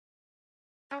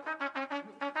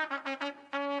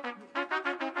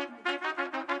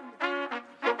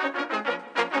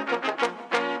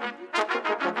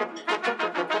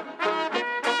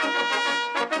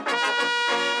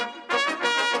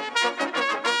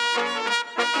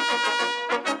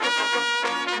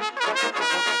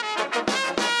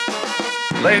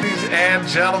Ladies and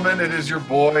gentlemen, it is your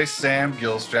boy, Sam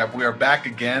Gilstrap. We are back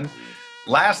again.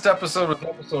 Last episode was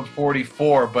episode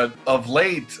 44, but of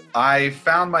late, I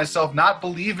found myself not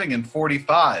believing in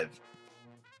 45,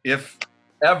 if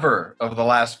ever, of the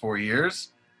last 4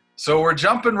 years. So we're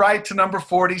jumping right to number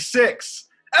 46.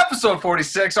 Episode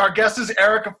 46, our guest is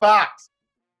Erica Fox.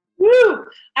 Woo!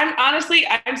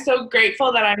 I'm so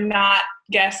grateful that I'm not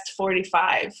guest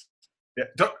 45. Yeah,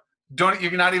 don't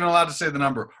you're not even allowed to say the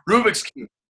number. Rubik's Cube.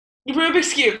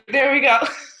 Rubik's Cube. There we go.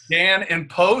 Dan, in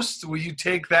post, will you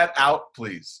take that out,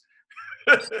 please?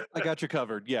 I got you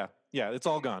covered. Yeah, it's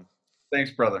all gone.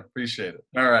 Thanks, brother. Appreciate it.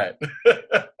 All right.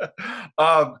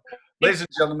 Ladies and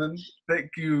gentlemen, thank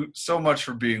you so much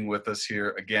for being with us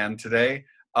here again today.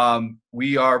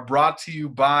 We are brought to you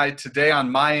by, today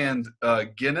on my end,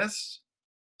 Guinness.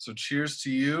 So cheers to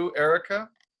you, Erica.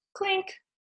 Clink.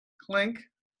 Clink.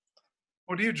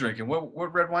 What are you drinking?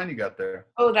 What red wine you got there?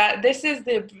 Oh, this is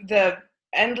the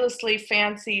endlessly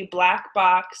fancy black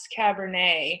box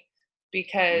Cabernet,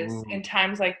 because in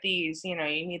times like these, you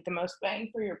need the most bang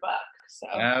for your buck. So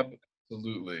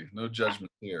absolutely, no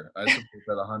judgment here. I support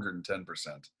that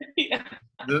 110%. Yeah.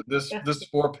 This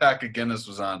 4-pack of Guinness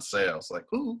was on sale. It's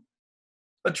like, ooh,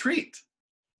 a treat.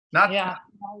 Not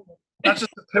just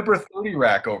a Pipper 30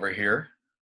 rack over here.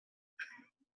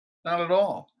 Not at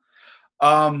all.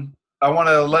 I want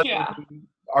to let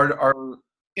our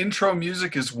intro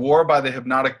music is War by the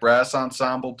Hypnotic Brass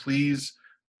Ensemble. Please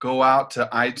go out to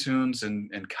iTunes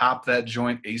and cop that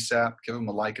joint ASAP. Give them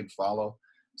a like and follow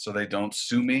so they don't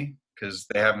sue me, because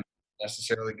they haven't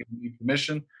necessarily given me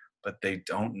permission, but they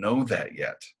don't know that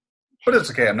yet. But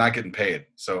it's okay. I'm not getting paid.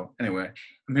 So anyway,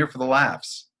 I'm here for the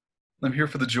laughs. I'm here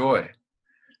for the joy.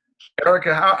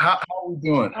 Erica, how are we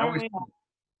doing? How are we doing?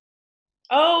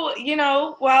 Oh,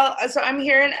 so I'm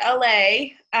here in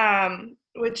LA,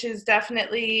 which is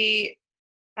definitely,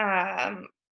 I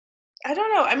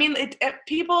don't know. I mean,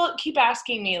 people keep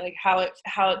asking me like how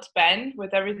it's been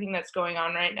with everything that's going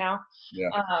on right now. Yeah.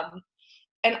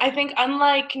 And I think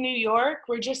unlike New York,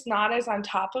 we're just not as on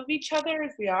top of each other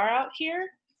as we are out here.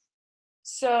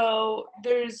 So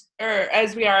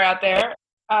as we are out there.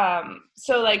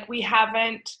 So like we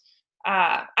haven't.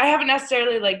 I haven't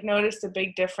necessarily like noticed a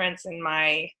big difference in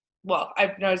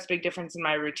I've noticed a big difference in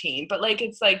my routine, but like,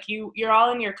 it's like you're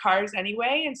all in your cars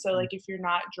anyway. And so like, if you're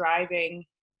not driving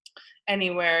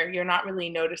anywhere, you're not really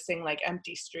noticing like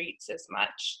empty streets as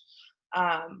much.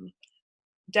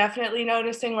 Definitely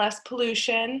noticing less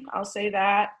pollution. I'll say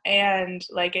that. And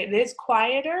like, it is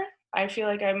quieter. I feel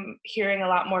like I'm hearing a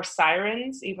lot more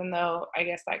sirens, even though I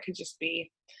guess that could just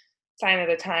be sign of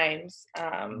the times.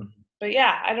 But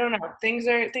yeah, I don't know. Things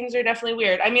are definitely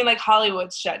weird. I mean, like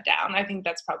Hollywood's shut down. I think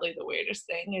that's probably the weirdest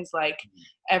thing, is like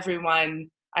everyone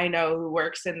I know who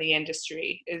works in the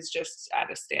industry is just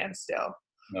at a standstill.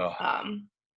 No.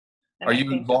 Are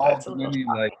you involved in any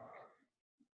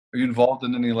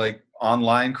like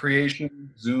online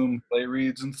creation, Zoom play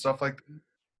reads and stuff like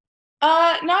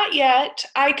that? Not yet.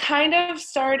 I kind of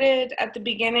started at the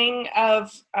beginning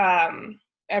of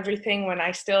everything when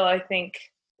I think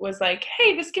was like,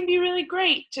 hey, this can be really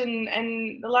great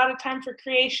and a lot of time for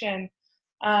creation.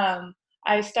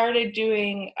 I started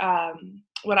doing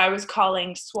what I was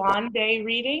calling Swan Day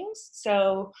readings.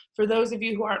 So for those of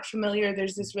you who aren't familiar,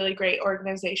 there's this really great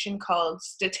organization called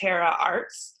Statera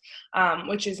Arts,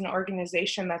 which is an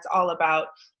organization that's all about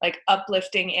like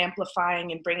uplifting,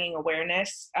 amplifying, and bringing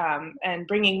awareness and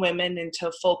bringing women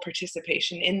into full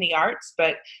participation in the arts.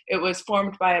 But it was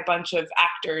formed by a bunch of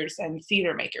actors and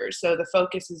theater makers. So the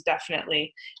focus is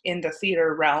definitely in the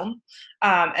theater realm.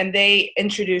 And they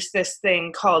introduced this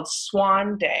thing called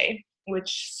Swan Day,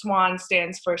 which SWAN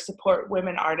stands for Support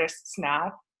Women Artists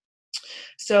Now.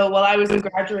 So while I was in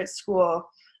graduate school,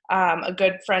 a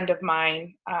good friend of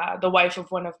mine, the wife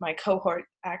of one of my cohort,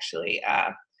 actually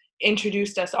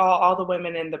introduced us all the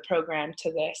women in the program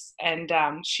to this. And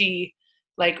she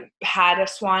like had a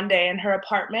Swan Day in her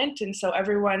apartment. And so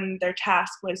everyone, their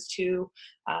task was to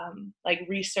like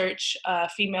research a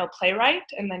female playwright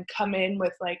and then come in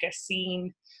with like a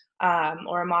scene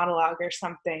or a monologue or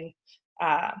something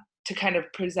to kind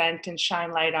of present and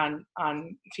shine light on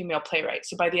female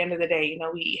playwrights. So by the end of the day,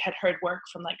 we had heard work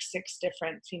from like 6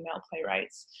 different female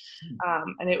playwrights.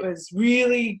 And it was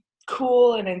really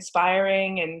cool and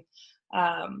inspiring.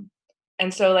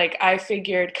 And so like, I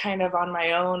figured kind of on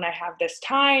my own, I have this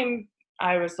time.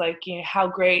 I was like, how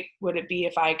great would it be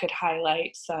if I could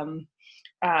highlight some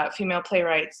female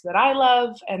playwrights that I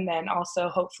love, and then also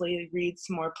hopefully read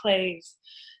some more plays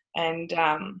and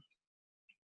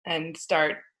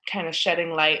start kind of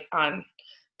shedding light on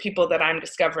people that I'm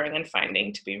discovering and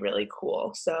finding to be really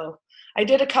cool. So I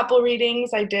did a couple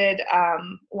readings. I did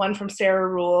one from Sarah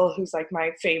Ruhl, who's like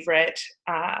my favorite.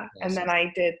 And then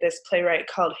I did this playwright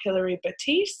called Hilary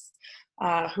Batiste,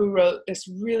 who wrote this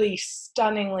really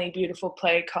stunningly beautiful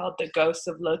play called The Ghosts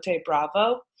of Lotte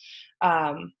Bravo.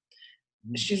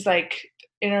 She's like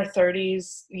in her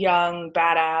 30s, young,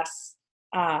 badass.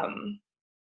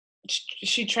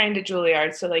 She trained at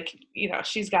Juilliard, so like, you know,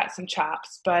 she's got some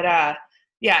chops. But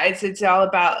yeah, it's all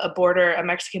about a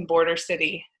Mexican border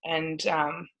city, and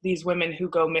these women who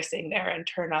go missing there and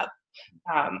turn up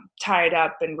tied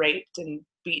up and raped and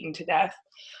beaten to death.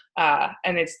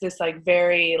 And it's this like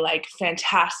very like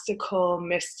fantastical,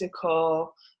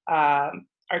 mystical,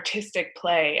 artistic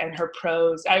play, and her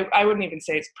prose, I wouldn't even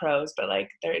say it's prose, but like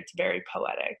it's very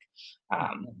poetic.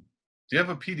 Do you have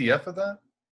a PDF of that?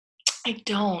 I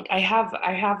don't. I have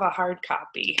a hard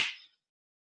copy,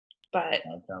 but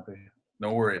hard copy.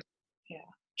 No worries. Yeah.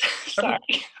 Sorry.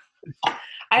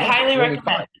 I highly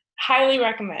recommend. Highly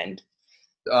recommend.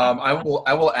 I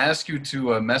will ask you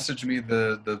to message me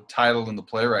the title and the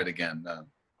playwright again.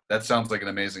 That sounds like an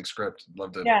amazing script. I'd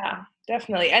love to. Yeah,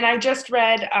 definitely. And I just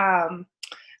read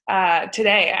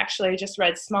today, actually, I just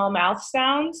read Small Mouth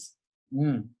Sounds,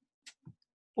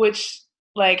 which,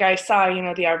 like, I saw, you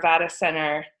know, the Arvada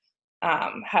Center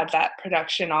had that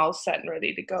production all set and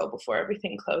ready to go before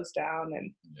everything closed down,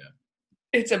 and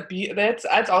it's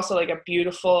that's also like a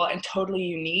beautiful and totally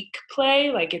unique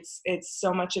play. Like it's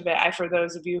so much of it. For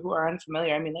those of you who are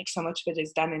unfamiliar, I mean, like so much of it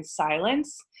is done in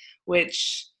silence,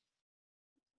 which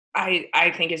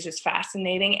I think is just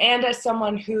fascinating. And as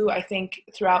someone who I think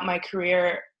throughout my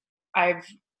career, I've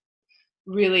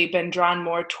really been drawn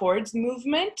more towards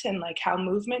movement and like how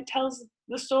movement tells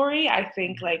the story. I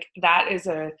think like that is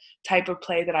a type of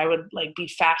play that I would like be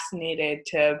fascinated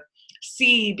to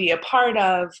see, be a part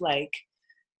of, like,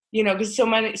 you know, because so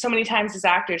many times as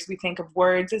actors we think of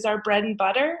words as our bread and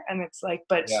butter, and it's like,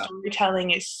 but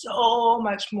storytelling is so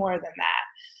much more than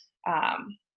that.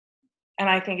 And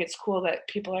I think it's cool that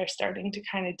people are starting to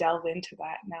kind of delve into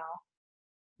that now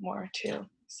more too.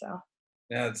 So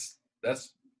yeah,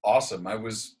 that's awesome. I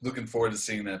was looking forward to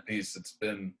seeing that piece. It's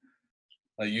been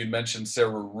you'd mentioned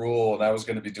Sarah Ruhl, and I was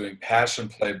going to be doing Passion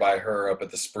Play by her up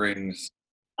at the Springs.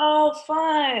 Oh,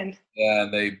 fun! Yeah,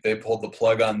 and they pulled the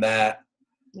plug on that.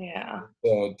 Yeah.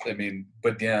 So I mean,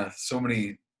 but yeah, so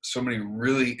many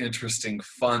really interesting,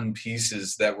 fun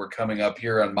pieces that were coming up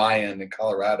here on my end in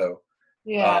Colorado.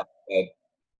 Yeah. That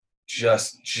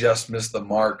just missed the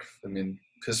mark. I mean,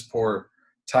 piss poor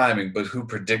timing, but who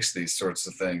predicts these sorts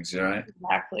of things, you know, right?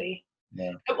 Exactly.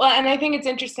 Yeah. Well, and I think it's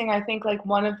interesting. I think like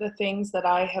one of the things that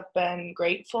I have been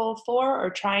grateful for, or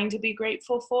trying to be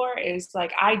grateful for, is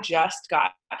like I just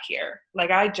got here.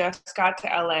 Like I just got to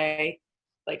LA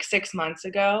like 6 months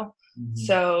ago. Mm-hmm.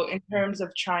 So in terms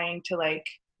of trying to like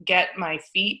get my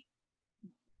feet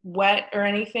wet or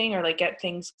anything, or like get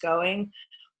things going,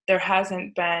 there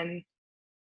hasn't been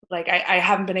like I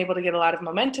haven't been able to get a lot of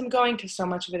momentum going, because so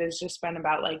much of it has just been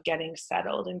about like getting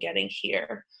settled and getting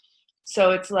here.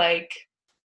 So it's like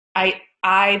I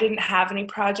didn't have any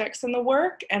projects in the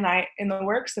works, and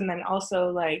then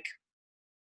also like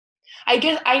I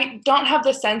guess I don't have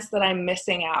the sense that I'm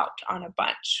missing out on a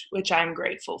bunch, which I'm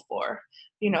grateful for,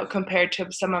 you know, compared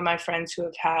to some of my friends who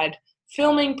have had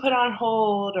filming put on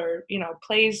hold, or, you know,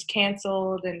 plays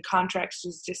canceled and contracts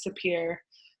just disappear.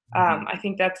 I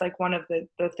think that's like one of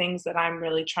the things that I'm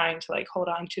really trying to like hold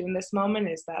on to in this moment,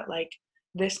 is that like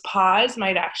this pause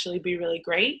might actually be really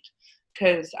great,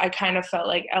 because I kind of felt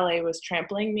like LA was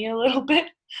trampling me a little bit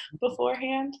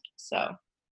beforehand. So,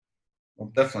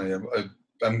 well, definitely,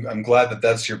 I'm glad that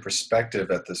that's your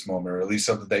perspective at this moment, or at least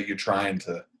something that you're trying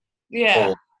to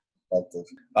hold perspective.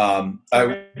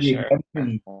 I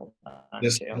mentioned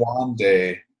this Swan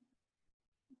Day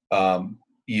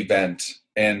event,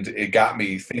 and it got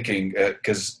me thinking,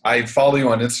 because I follow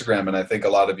you on Instagram, and I think a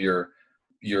lot of your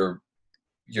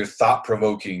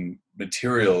thought-provoking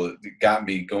material got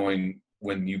me going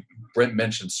when Brent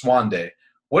mentioned Swan Day.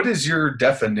 What is your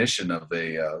definition of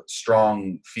a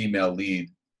strong female lead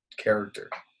character?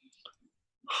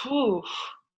 Whew.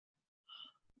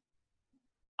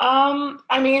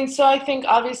 I mean, so I think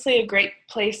obviously a great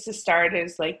place to start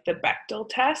is like the Bechdel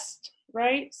test,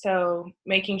 right? So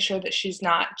making sure that she's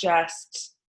not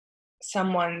just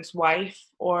someone's wife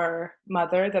or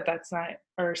mother, that's not,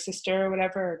 or sister or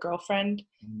whatever, or girlfriend,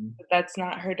 that's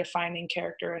not her defining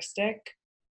characteristic.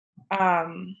 I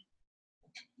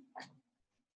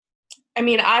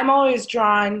mean, I'm always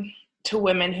drawn to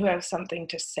women who have something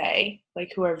to say,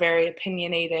 like who are very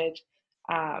opinionated,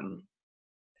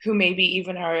 who maybe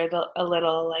even are a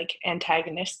little like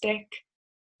antagonistic.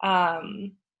 A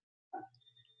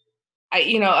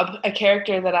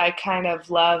character that I kind of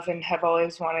love and have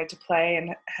always wanted to play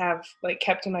and have like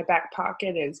kept in my back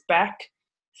pocket is Beck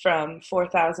from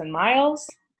 4,000 Miles.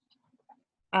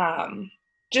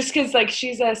 Just because like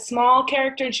she's a small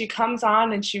character and she comes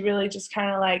on and she really just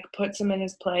kind of like puts him in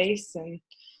his place. And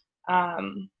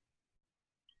I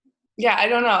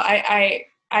don't know.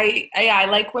 I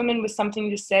like women with something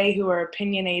to say who are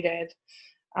opinionated.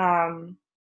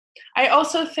 I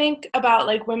also think about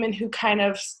like women who kind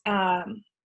of, I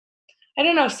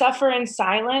don't know, suffer in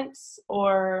silence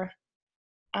or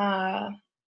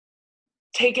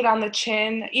take it on the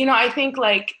chin. I think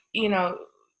like,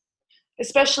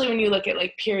 especially when you look at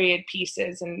like period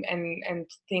pieces and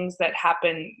things that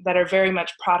happen that are very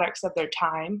much products of their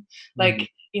time. Like,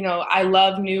 I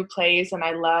love new plays and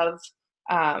I love,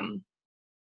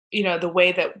 the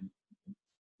way that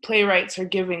playwrights are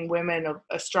giving women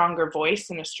a stronger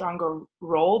voice and a stronger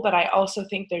role. But I also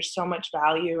think there's so much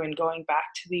value in going back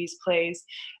to these plays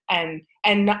and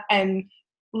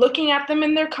looking at them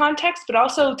in their context, but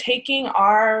also taking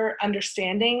our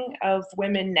understanding of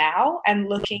women now and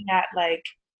looking at like,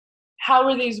 how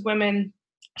are these women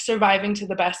surviving to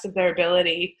the best of their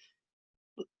ability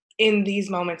in these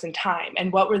moments in time,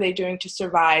 and what were they doing to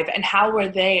survive, and how were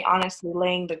they honestly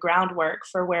laying the groundwork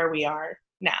for where we are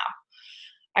now.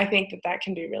 I think that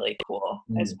can be really cool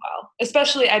as well.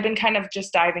 Especially, I've been kind of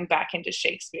just diving back into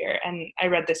Shakespeare, and I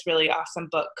read this really awesome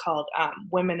book called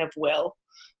Women of Will,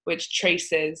 which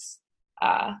traces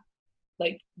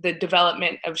like the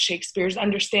development of Shakespeare's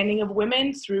understanding of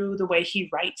women through the way he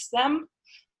writes them.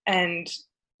 And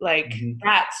like,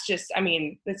 that's just, I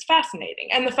mean, it's fascinating.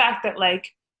 And the fact that like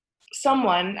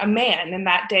a man in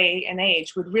that day and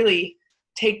age would really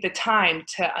take the time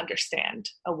to understand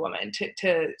a woman,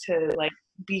 to like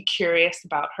be curious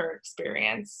about her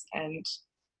experience and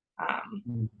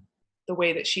the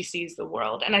way that she sees the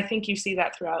world. And I think you see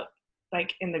that throughout,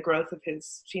 like in the growth of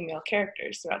his female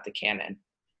characters throughout the canon.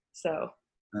 So,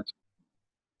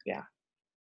 yeah.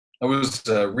 I was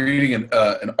reading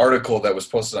an article that was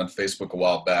posted on Facebook a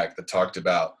while back that talked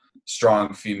about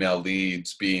strong female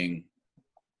leads being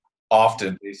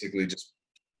often basically just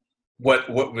what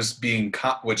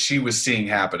she was seeing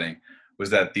happening was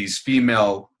that these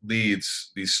female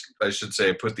leads, I should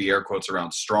say, put the air quotes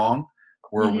around strong,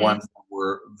 were ones that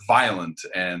were violent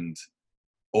and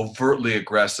overtly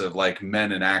aggressive, like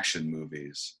men in action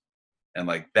movies, and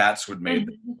like that's what made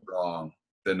them strong.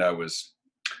 Then it was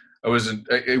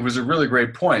a really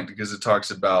great point, because it talks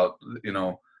about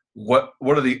what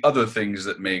are the other things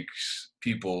that makes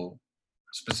people,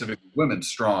 specifically women,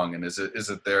 strong, and is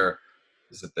it their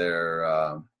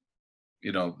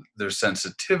their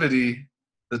sensitivity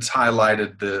that's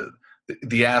highlighted,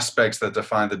 the aspects that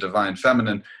define the divine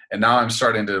feminine. And now I'm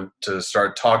starting to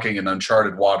start talking in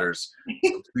uncharted waters.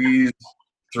 So please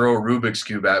throw a Rubik's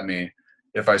Cube at me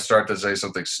if I start to say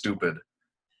something stupid,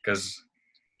 because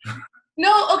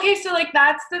no, okay, so like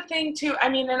that's the thing too. I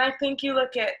mean, and I think you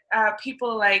look at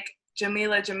people like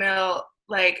Jamila Jamil,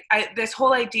 like this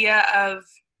whole idea of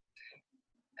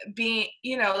being,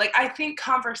 like I think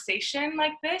conversation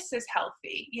like this is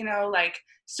healthy, like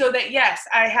so that yes,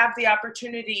 I have the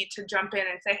opportunity to jump in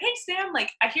and say, hey Sam,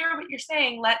 like I hear what you're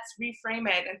saying, let's reframe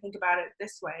it and think about it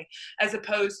this way, as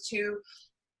opposed to,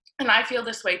 and I feel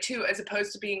this way too, as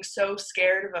opposed to being so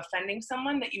scared of offending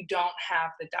someone that you don't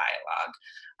have the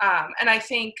dialogue. And I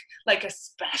think like,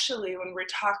 especially when we're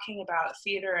talking about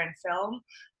theater and film,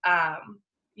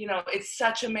 it's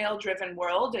such a male-driven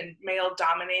world and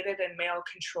male-dominated and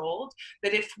male-controlled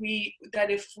that if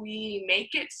we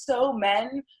make it so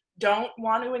men don't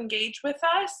want to engage with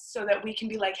us, so that we can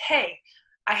be like, hey,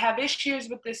 I have issues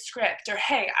with this script, or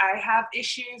hey, I have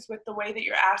issues with the way that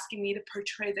you're asking me to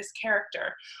portray this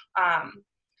character.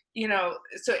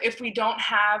 So if we don't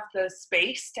have the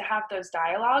space to have those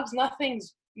dialogues,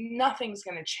 nothing's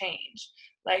going to change.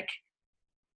 Like,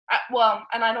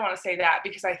 and I don't want to say that,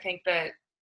 because I think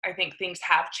things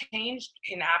have changed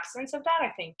in absence of that. I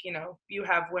think, you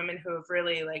have women who have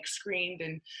really like screamed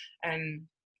and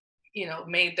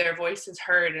made their voices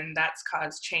heard, and that's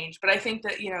caused change. But I think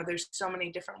that, there's so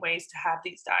many different ways to have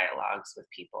these dialogues with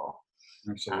people.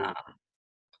 Absolutely.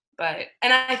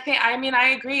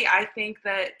 I agree. I think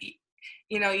that,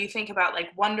 you think about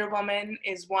like Wonder Woman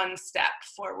is one step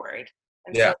forward.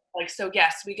 And so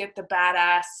yes, we get the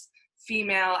badass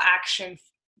female action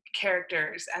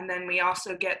characters, and then we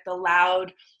also get the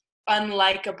loud,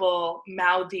 unlikable,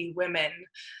 mouthy women.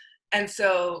 And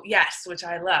so, yes, which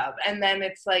I love. And then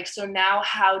it's like, so now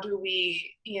how do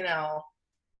we,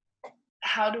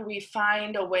 how do we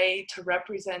find a way to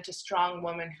represent a strong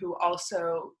woman who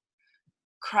also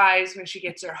cries when she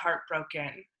gets her heart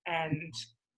broken, and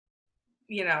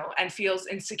and feels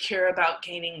insecure about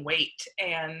gaining weight,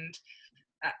 and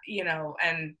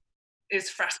and is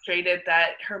frustrated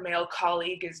that her male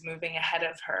colleague is moving ahead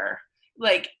of her,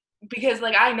 because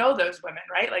I know those women,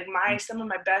 right? Some of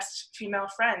my best female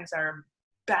friends are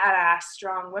badass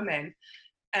strong women,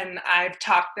 and I've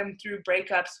talked them through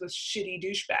breakups with shitty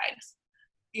douchebags.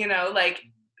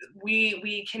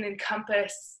 We can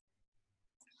encompass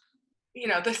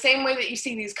the same way that you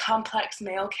see these complex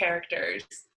male characters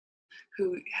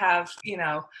who have,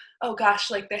 oh gosh,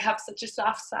 they have such a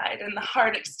soft side and the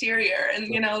hard exterior,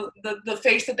 and the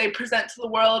face that they present to the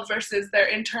world versus their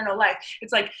internal life.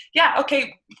 It's yeah,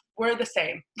 okay, we're the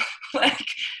same.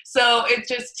 So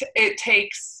it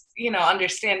takes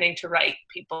understanding to write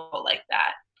people like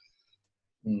that.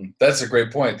 That's a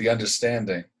great point, the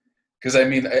understanding, because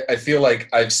I feel like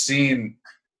I've seen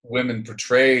women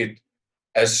portrayed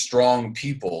as strong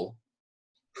people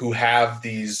who have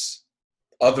these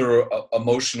other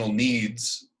emotional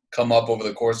needs come up over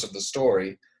the course of the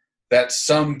story that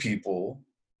some people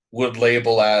would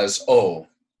label as, oh,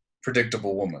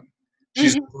 predictable woman.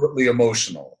 She's overtly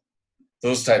emotional,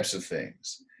 those types of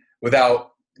things,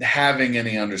 without having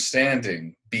any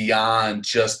understanding beyond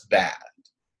just that.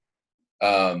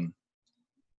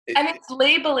 And it's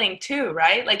labeling too,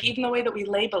 right? Even the way that we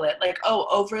label it,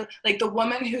 the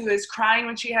woman who is crying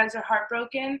when she has her heart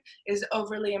broken is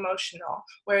overly emotional,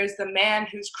 whereas the man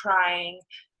who's crying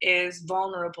is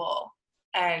vulnerable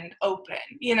and open.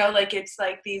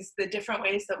 It's the different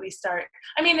ways that we start.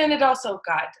 And it also,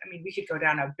 God, we could go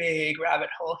down a big rabbit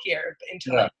hole here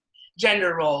into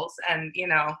gender roles, and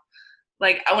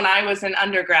when I was an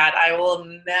undergrad, I will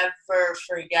never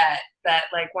forget that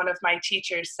one of my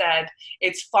teachers said,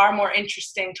 it's far more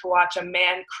interesting to watch a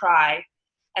man cry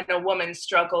and a woman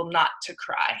struggle not to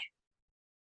cry,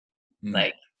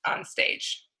 on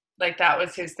stage. That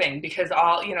was his thing, because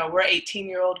all, we're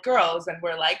 18-year-old girls, and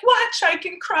we're watch, I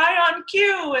can cry on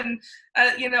cue, and,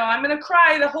 I'm going to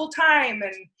cry the whole time.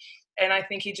 And I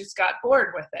think he just got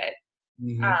bored with it.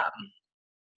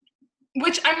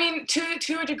 Which,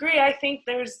 to a degree, I think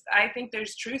there's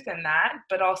truth in that,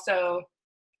 but also,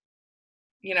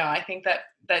 I think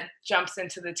that jumps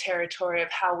into the territory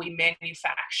of how we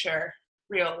manufacture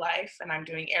real life, and I'm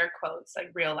doing air quotes,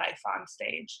 real life on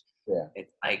stage. Yeah.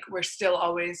 It's we're still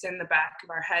always in the back of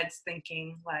our heads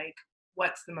thinking,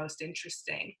 what's the most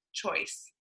interesting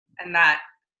choice? And that,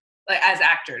 as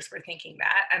actors, we're thinking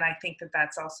that, and I think that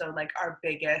that's also, our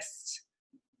biggest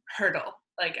hurdle,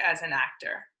 as an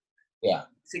actor. Yeah.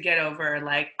 To get over,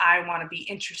 I want to be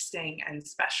interesting and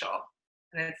special.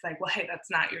 And it's well, hey, that's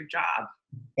not your job.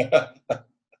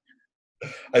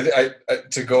 I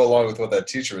to go along with what that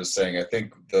teacher was saying, I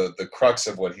think the crux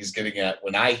of what he's getting at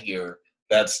when I hear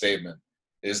that statement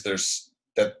is the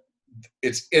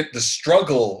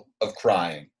struggle of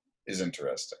crying is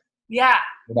interesting. Yeah.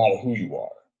 No matter who you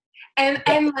are. And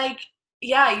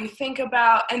you thinking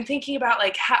about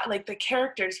how the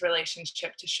character's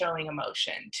relationship to showing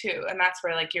emotion too, and that's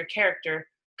where your character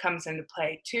comes into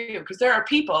play too, because there are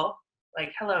people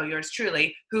hello, yours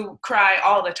truly, who cry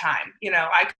all the time.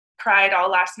 I cried all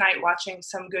last night watching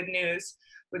Some Good News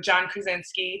with John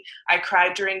Krasinski. I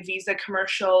cried during Visa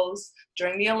commercials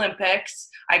during the Olympics.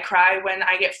 I cry when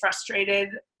I get frustrated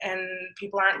and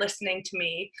people aren't listening to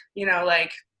me.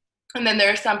 And then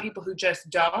there are some people who just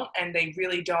don't, and they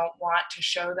really don't want to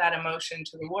show that emotion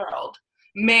to the world,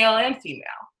 male and female,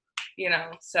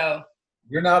 so.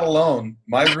 You're not alone.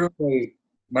 My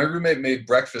roommate made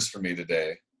breakfast for me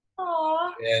today.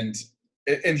 Aww.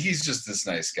 And he's just this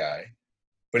nice guy,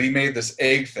 but he made this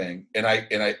egg thing, and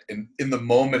in the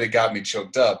moment it got me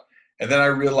choked up. And then I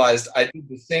realized I did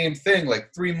the same thing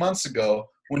 3 months ago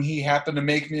when he happened to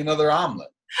make me another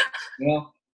omelet.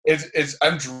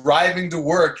 I'm driving to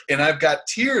work and I've got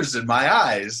tears in my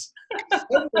eyes.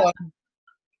 Someone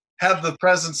had the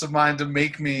presence of mind to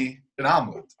make me an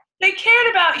omelet. They cared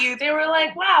about you. They were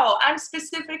wow, I'm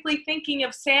specifically thinking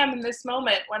of Sam in this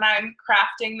moment when I'm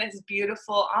crafting this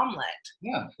beautiful omelet.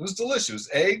 Yeah, it was delicious. It was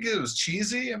egg, it was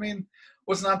cheesy.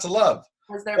 What's not to love?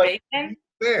 Was there bacon?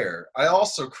 There. I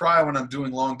also cry when I'm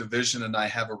doing long division and I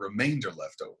have a remainder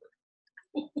left over.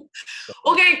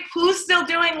 Okay, who's still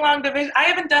doing long division? I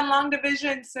haven't done long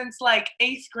division since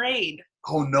 8th grade.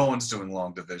 Oh, no one's doing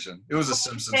long division. It was a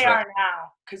Simpsons. They are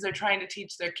now, because they're trying to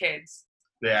teach their kids.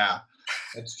 Yeah,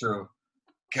 that's true.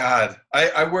 God,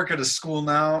 I work at a school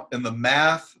now, and the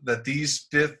math that these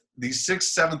 6th,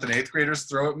 7th, and 8th graders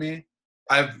throw at me,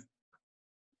 there's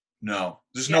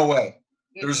no way.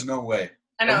 There's no way.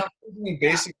 I know. Doing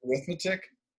basic arithmetic?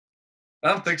 I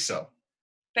don't think so.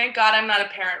 Thank God I'm not a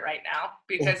parent right now,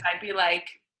 because I'd be like,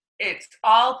 it's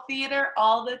all theater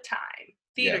all the time.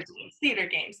 Theater games, theater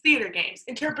games, theater games,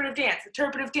 interpretive dance,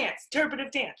 interpretive dance,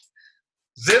 interpretive dance.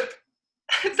 Zip.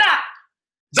 Zap.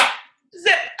 Zap.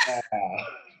 Zip.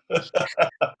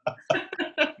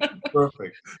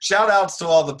 Perfect. Shout outs to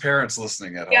all the parents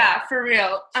listening at home. Yeah, for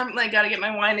real. I'm like, gotta get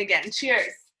my wine again.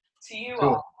 Cheers to you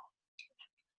all.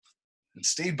 It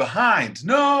stayed behind.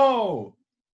 No.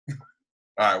 All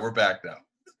right, we're back now.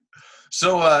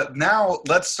 So now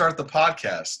let's start the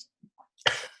podcast.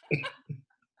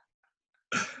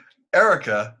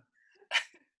 Erica,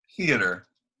 theater,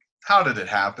 how did it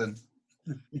happen?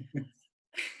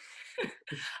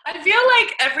 I feel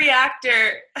like every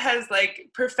actor has like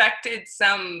perfected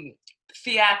some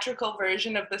theatrical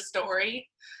version of the story.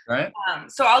 Right.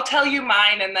 So I'll tell you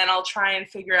mine, and then I'll try and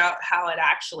figure out how it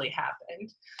actually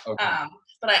happened. Okay.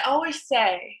 But I always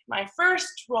say my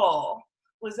first role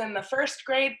was in the first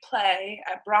grade play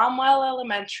at Bromwell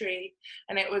Elementary,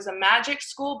 and it was a magic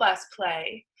school bus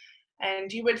play.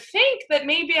 And you would think that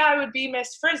maybe I would be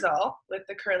Miss Frizzle with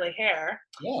the curly hair.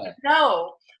 Yeah. But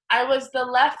no, I was the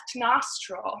left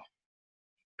nostril,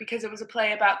 because it was a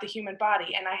play about the human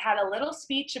body. And I had a little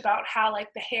speech about how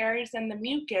like the hairs and the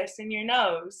mucus in your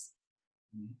nose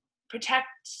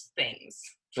protects things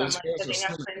from like, getting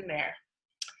up in there.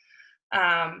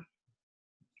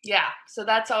 Yeah, so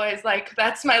that's always like,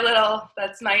 that's my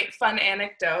fun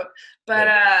anecdote. But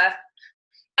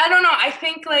I don't know. I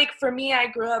think like for me, I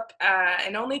grew up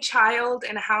an only child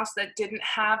in a house that didn't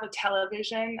have a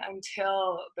television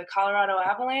until the Colorado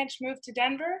Avalanche moved to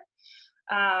Denver.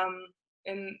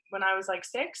 When I was like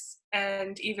 6,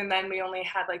 and even then we only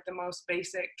had like the most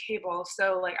basic cable.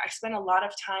 So like I spent a lot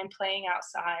of time playing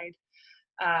outside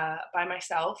by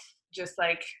myself, just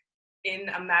like in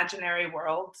imaginary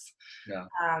worlds. Yeah.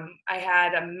 I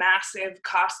had a massive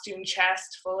costume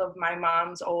chest full of my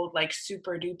mom's old like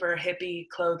super duper hippie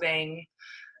clothing.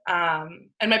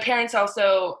 And my parents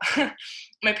also,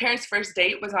 my parents' first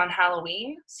date was on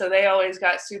Halloween, so they always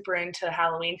got super into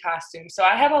Halloween costumes. So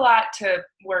I had a lot to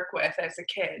work with as a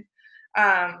kid.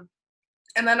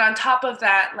 And then on top of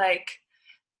that, like,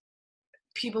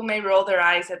 people may roll their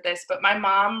eyes at this, but my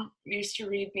mom used to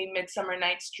read me Midsummer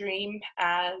Night's Dream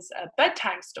as a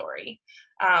bedtime story,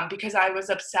 because I was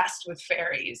obsessed with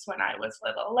fairies when I was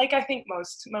little. Like I think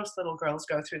most little girls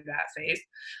go through that phase.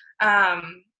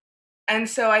 And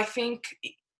so I think,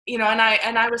 you know,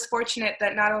 and I was fortunate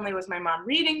that not only was my mom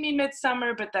reading me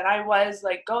Midsummer, but that I was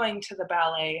like going to the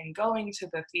ballet and going to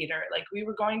the theater. Like we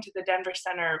were going to the Denver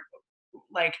Center.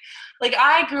 Like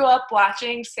I grew up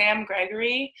watching Sam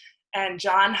Gregory and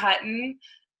John Hutton,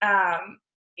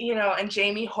 you know, and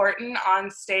Jamie Horton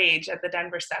on stage at the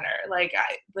Denver Center. Like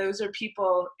those are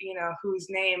people, you know, whose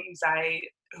names I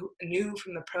knew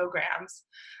from the programs.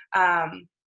 And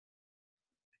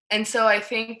so I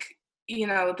think, you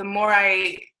know, the more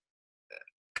I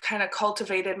kind of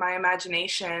cultivated my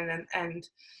imagination and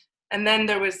then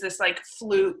there was this like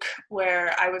fluke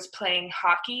where I was playing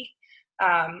hockey.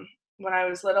 When I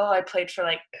was little, I played for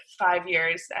like 5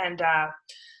 years, and I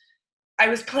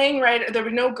was playing there were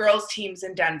no girls teams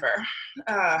in Denver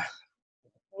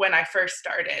when I first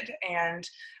started. And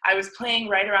I was playing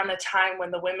right around the time when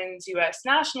the women's U.S.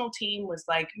 national team was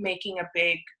like making a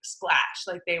big splash.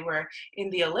 Like they were in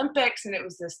the Olympics, and it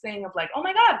was this thing of like, oh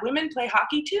my God, women play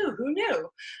hockey too. Who knew?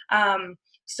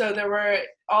 So there were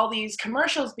all these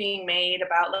commercials being made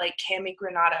about like Cami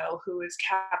Granato, who is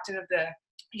captain of the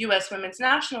U.S. women's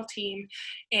national team.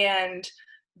 And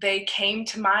they came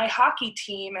to my hockey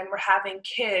team and were having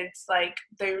kids, like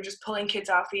they were just pulling kids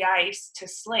off the ice to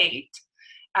slate.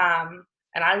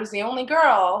 And I was the only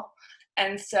girl.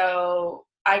 And so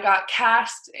I got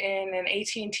cast in an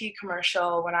AT&T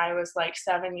commercial when I was like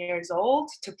 7 years old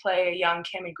to play a young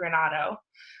Cami Granato.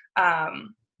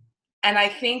 And I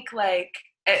think like,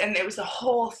 and it was a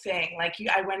whole thing. Like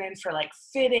I went in for like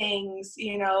fittings,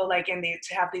 you know, like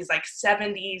to have these like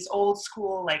 70s old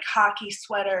school like hockey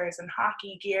sweaters and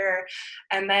hockey gear.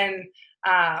 And then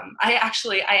I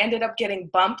ended up getting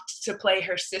bumped to play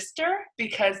her sister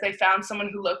because they found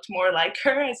someone who looked more like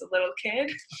her as a little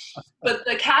kid. But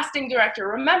the casting director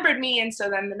remembered me, and so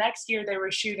then the next year they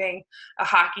were shooting a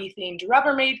hockey themed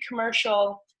Rubbermaid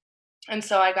commercial, and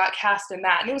so I got cast in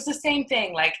that. And it was the same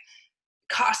thing, like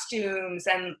costumes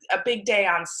and a big day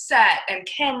on set and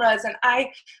cameras, and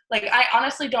I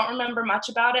honestly don't remember much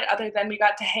about it other than we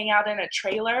got to hang out in a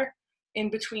trailer in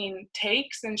between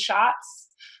takes and shots,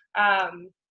 and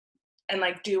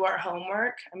like do our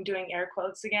homework. I'm doing air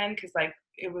quotes again because like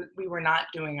we were not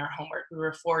doing our homework. We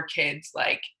were 4 kids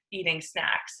like eating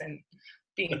snacks and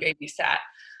being babysat.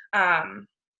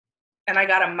 And I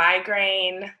got a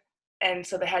migraine, and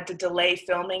so they had to delay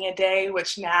filming a day,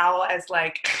 which now as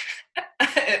like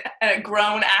a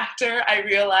grown actor, I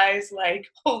realize like,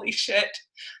 holy shit,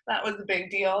 that was a big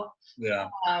deal. Yeah.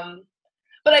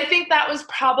 But I think that was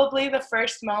probably the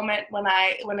first moment when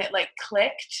it like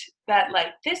clicked that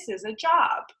like, this is a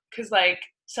job. Cause like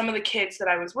some of the kids that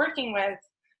I was working with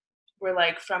were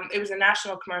like it was a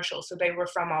national commercial. So they were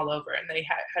from all over, and they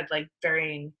had like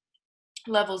varying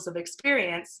levels of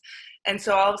experience. And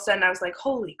so all of a sudden I was like,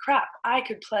 holy crap, I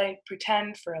could play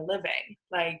pretend for a living.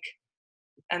 Like,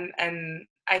 and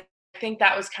I think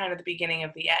that was kind of the beginning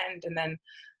of the end. And then,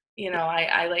 you know,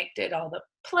 I like did all the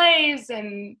plays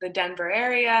in the Denver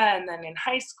area, and then in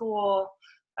high school,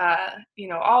 you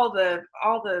know, all the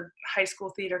high school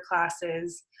theater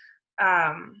classes.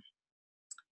 And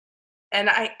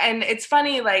it's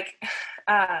funny, like,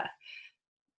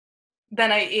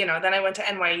 then I went to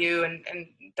NYU, and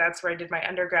that's where I did my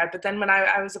undergrad. But then when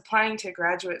I was applying to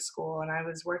graduate school, and I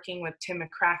was working with Tim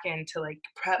McCracken to like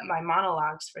prep my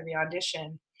monologues for the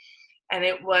audition, and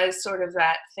it was sort of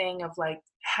that thing of like,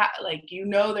 you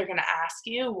know, they're going to ask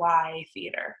you why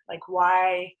theater, like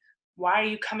why are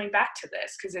you coming back to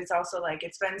this? Because it's also like,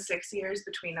 it's been 6 years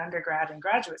between undergrad and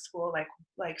graduate school.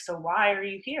 Like, so why are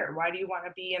you here? Why do you want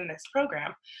to be in this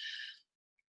program?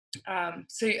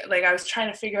 So like I was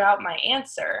trying to figure out my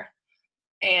answer,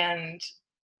 and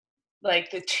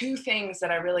like the 2 things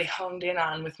that I really honed in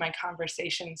on with my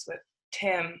conversations with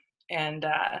Tim and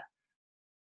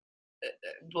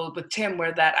with Tim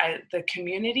were that the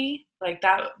community, like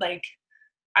that, like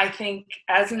I think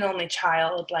as an only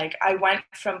child, like I went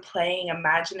from playing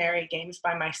imaginary games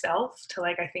by myself to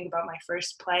like, I think about my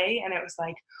first play, and it was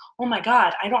like, oh my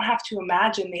God, I don't have to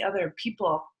imagine the other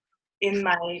people in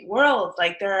my world.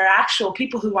 Like there are actual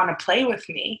people who want to play with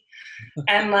me.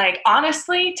 And like,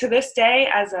 honestly, to this day,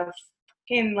 as a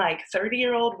fucking like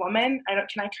 30-year-old woman,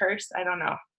 can I curse? I don't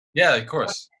know. Yeah, of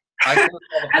course.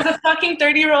 As a fucking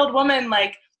 30-year-old woman,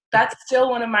 like that's still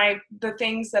one of the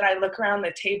things that I look around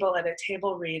the table at a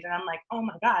table read, and I'm like, oh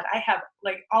my God, I have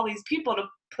like all these people to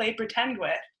play pretend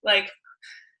with. Like,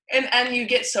 and you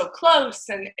get so close,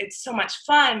 and it's so much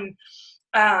fun.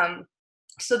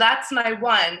 So that's my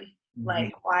 1,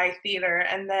 like why theater.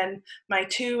 And then my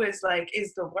 2 is like,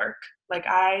 is the work. Like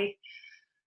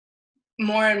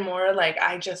more and more, like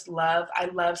I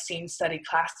love scene study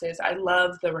classes. I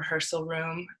love the rehearsal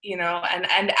room, you know,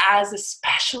 and as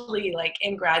especially like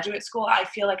in graduate school, I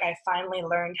feel like I finally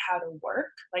learned how to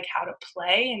work, like how to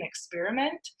play and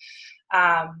experiment,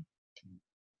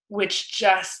 which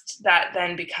just that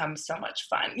then becomes so much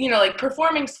fun. You know, like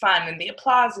performing's fun, and the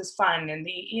applause is fun, and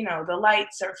the, you know, the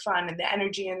lights are fun, and the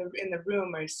energy in the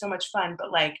room is so much fun.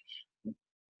 But like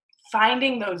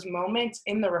finding those moments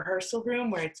in the rehearsal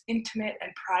room where it's intimate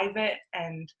and private,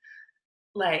 and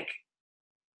like,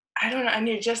 I don't know, and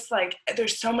you're just like,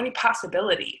 there's so many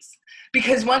possibilities,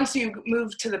 because once you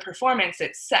move to the performance,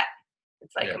 it's set.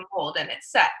 It's like a mold, and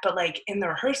it's set. But like in the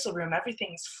rehearsal room,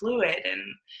 everything's fluid, and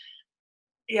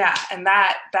yeah, and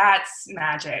that's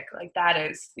magic. Like that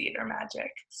is theater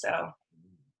magic. So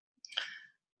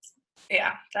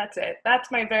yeah, that's it.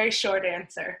 That's my very short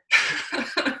answer.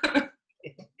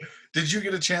 Did you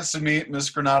get a chance to meet Miss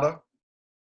Granato?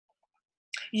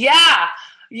 Yeah.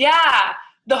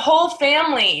 The whole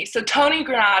family. So Tony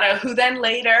Granato, who then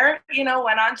later, you know,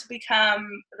 went on to become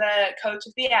the coach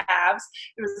of the Avs.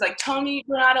 It was like Tony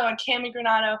Granato and Cami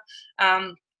Granato.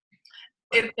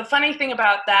 The funny thing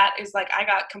about that is like I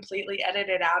got completely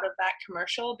edited out of that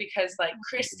commercial, because like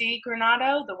Christy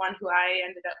Granato, the one who I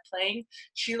ended up playing,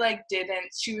 she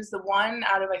was the one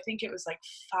out of, I think it was like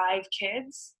 5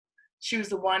 kids. She was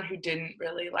the one who didn't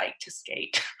really like to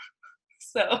skate.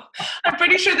 So I'm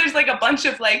pretty sure there's like a bunch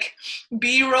of like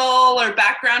B-roll or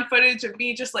background footage of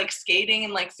me just like skating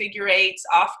and like figure 8s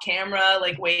off camera,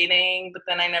 like waiting, but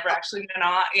then I never actually went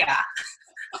on. Yeah.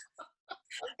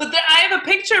 But I have a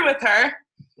picture with her.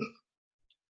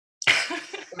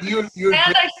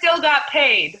 And I still got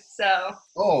paid, so.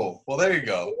 Oh, well, there you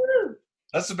go.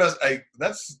 That's the best.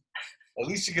 That's at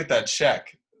least you get that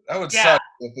check. That would suck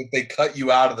if they cut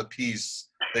you out of the piece.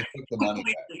 They took the money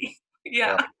back.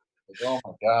 Yeah. Like, oh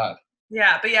my God.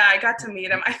 Yeah, but yeah, I got to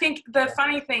meet him. I think the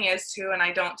funny thing is too, and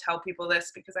I don't tell people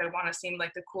this because I want to seem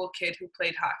like the cool kid who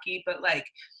played hockey, but like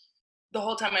the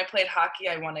whole time I played hockey,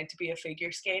 I wanted to be a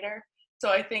figure skater. So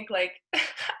I think like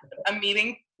I'm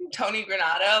meeting Tony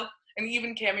Granato and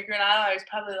even Cami Granato, I was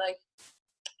probably like,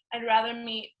 I'd rather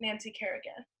meet Nancy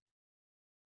Kerrigan.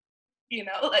 You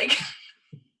know, like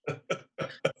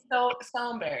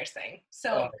So embarrassing.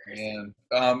 So embarrassing.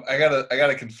 Man. I got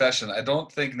a confession. I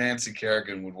don't think Nancy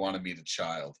Kerrigan would want to meet a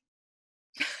child.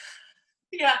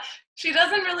 Yeah, she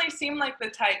doesn't really seem like the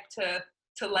type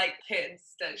to like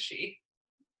kids, does she?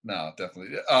 No,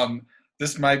 definitely.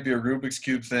 This might be a Rubik's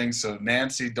Cube thing, so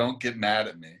Nancy, don't get mad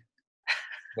at me.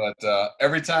 But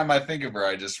every time I think of her,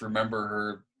 I just remember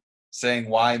her saying,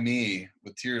 "Why me?"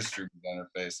 with tears streaming down her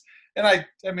face. And I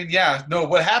mean, yeah, no,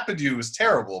 what happened to you was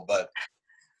terrible, but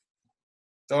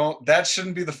that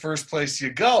shouldn't be the first place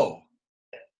you go.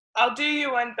 I'll do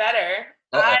you one better.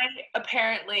 Uh-oh. I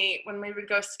apparently, when we would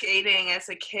go skating as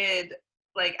a kid,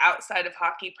 like outside of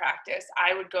hockey practice,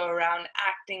 I would go around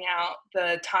acting out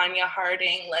the Tanya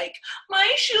Harding, like,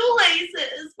 my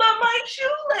shoelaces, but my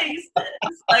shoelaces.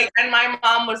 Like, and my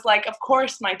mom was like, of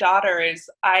course my daughter is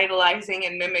idolizing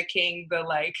and mimicking the,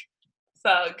 like,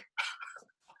 thug.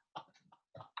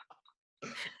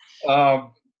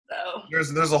 So.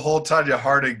 There's a whole Tanya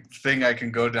Harding thing I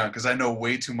can go down because I know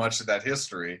way too much of that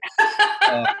history.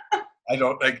 I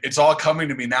don't like it's all coming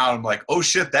to me now. I'm like, oh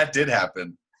shit, that did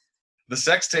happen. The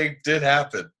sex tape did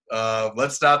happen.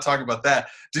 Let's not talk about that.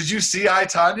 Did you see I,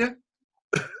 Tanya?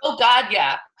 Oh God,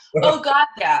 yeah. Oh God,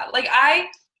 yeah. Like I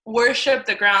worship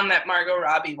the ground that Margot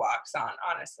Robbie walks on.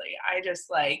 Honestly, I just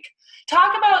like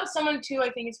talk about someone too.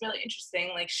 I think it's really interesting.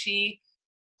 Like she,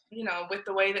 you know, with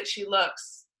the way that she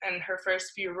looks. And her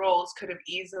first few roles could have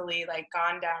easily like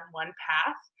gone down one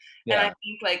path. Yeah. And I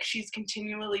think like she's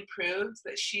continually proved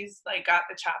that she's like got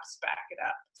the chops to back it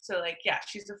up. So like, yeah,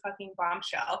 she's a fucking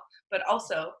bombshell, but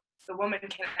also the woman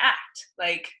can act.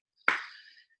 Like,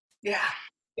 yeah.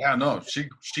 Yeah, no,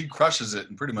 she crushes it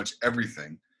in pretty much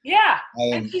everything. Yeah.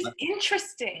 And she's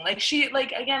interesting. Like she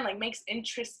like again, like makes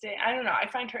interesting. I don't know. I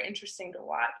find her interesting to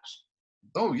watch.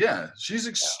 Oh yeah, she's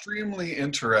extremely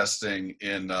interesting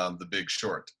in The Big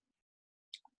Short.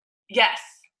 Yes.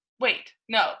 Wait,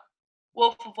 no.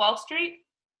 Wolf of Wall Street?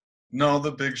 No,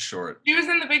 The Big Short. She was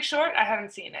in The Big Short? I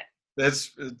haven't seen it.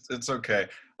 It's okay.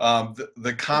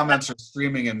 The comments are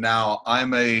streaming, and now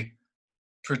I'm a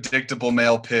predictable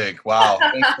male pig. Wow.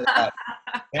 Thanks a lot.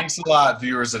 Thanks a lot,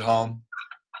 viewers at home.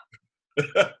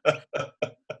 I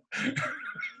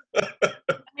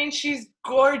mean, she's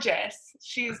gorgeous.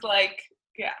 She's like,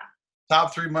 yeah.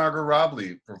 Top 3 Margot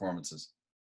Robbie performances.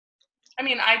 I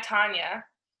mean, I, Tanya.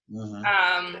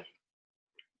 Mm-hmm.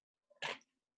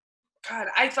 God,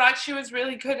 I thought she was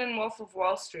really good in Wolf of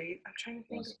Wall Street. I'm trying to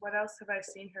think of what else have I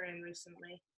seen her in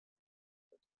recently.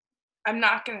 I'm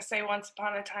not going to say Once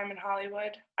Upon a Time in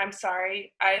Hollywood. I'm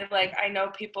sorry. I know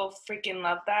people freaking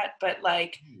love that, but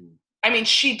like, I mean,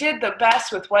 she did the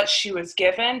best with what she was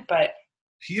given, but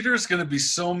Peter's going to be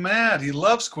so mad. He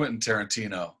loves Quentin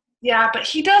Tarantino. Yeah, but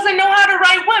he doesn't know how to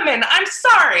write women. I'm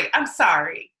sorry.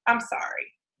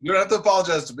 You don't have to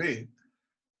apologize to me.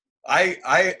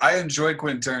 I enjoy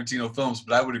Quentin Tarantino films,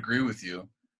 but I would agree with you.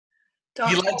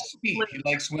 He likes feet. He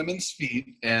likes women's feet,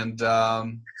 and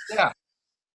yeah,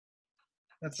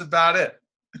 that's about it.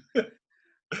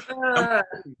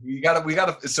 We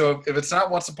gotta. So if it's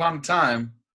not Once Upon a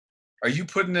Time, are you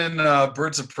putting in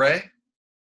Birds of Prey?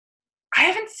 I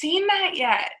haven't seen that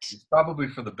yet. It's probably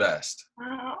for the best.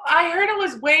 I heard it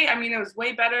was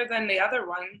way better than the other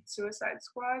one, Suicide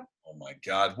Squad. Oh my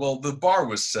God. Well, the bar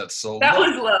was set so that low.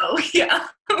 That was low, yeah.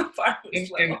 The bar was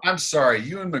low. And I'm sorry,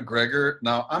 Ewan McGregor,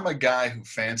 now I'm a guy who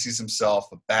fancies himself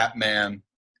a Batman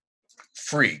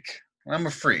freak. I'm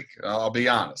a freak. I'll be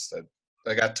honest.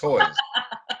 I got toys.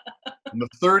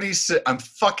 I'm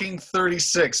fucking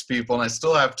 36, people, and I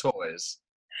still have toys.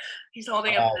 He's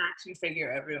holding up an action figure,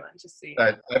 everyone. Just see.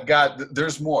 I've got.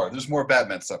 There's more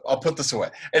Batman stuff. I'll put this away.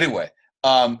 Anyway,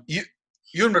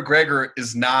 Ewan McGregor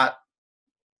is not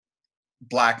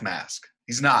Black Mask.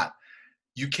 He's not.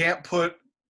 You can't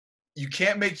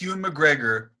make Ewan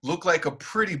McGregor look like a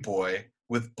pretty boy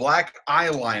with black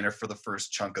eyeliner for the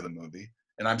first chunk of the movie,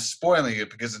 and I'm spoiling it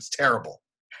because it's terrible.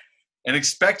 And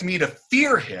expect me to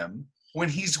fear him when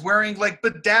he's wearing like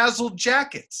bedazzled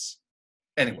jackets.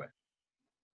 Anyway.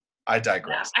 I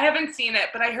digress. Yeah, I haven't seen it,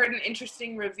 but I heard an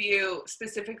interesting review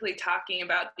specifically talking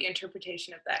about the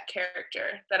interpretation of that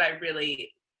character that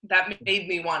made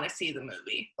me want to see the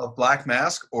movie. Of Black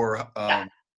Mask or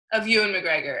of Ewan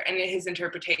McGregor and his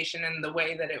interpretation and the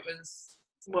way that it was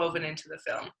woven into the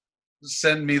film.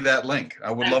 Send me that link.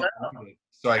 I would love to read it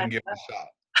so I can give it a shot.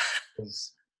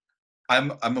 'Cause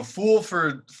I'm a fool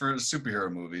for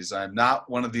superhero movies. I'm not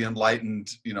one of the enlightened,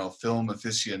 film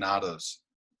aficionados.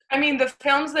 I mean, the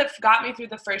films that got me through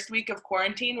the first week of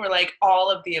quarantine were like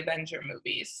all of the Avenger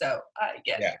movies, so I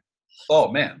get it. Oh,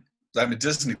 man. I mean,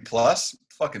 Disney Plus,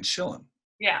 fucking chilling.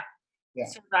 Yeah.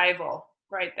 Survival,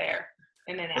 right there.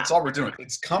 in and out. That's all we're doing.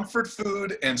 It's comfort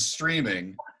food and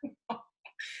streaming.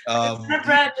 It's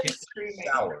bread and streaming.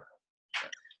 Shower.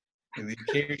 The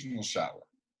occasional shower.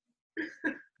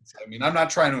 I mean, I'm not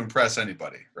trying to impress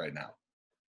anybody right now.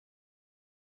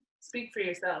 Speak for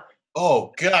yourself.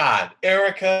 Oh, God.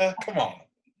 Erica, come on.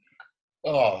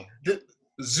 Oh,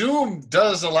 Zoom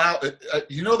does allow,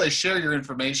 they share your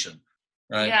information,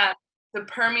 right? Yeah, the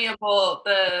permeable, all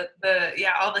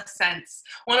the scents.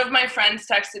 One of my friends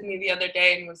texted me the other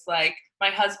day and was like, my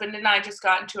husband and I just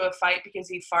got into a fight because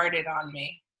he farted on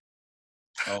me.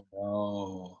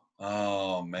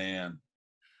 Oh, man.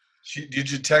 Did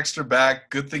you text her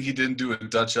back? Good thing he didn't do a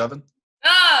Dutch oven.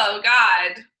 Oh,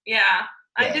 God. Yeah.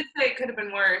 I did say it could have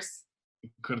been worse.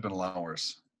 It could have been a lot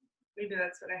worse. Maybe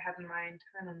that's what I had in mind.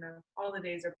 I don't know. All the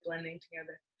days are blending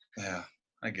together. Yeah,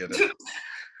 I get it.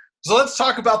 So let's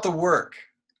talk about the work.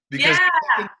 Because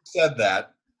when you said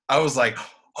that, I was like,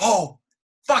 oh,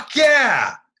 fuck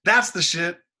yeah. That's the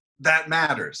shit that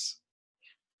matters.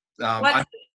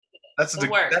 That's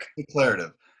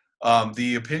declarative.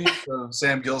 The opinions of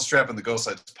Sam Gilstrap and the Ghost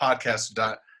Lights podcast do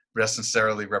not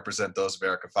necessarily represent those of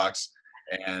Erica Fox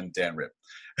and Dan Ripp.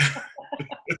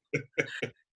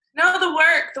 No, the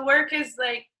work is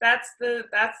like, that's the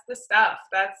stuff.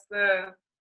 That's the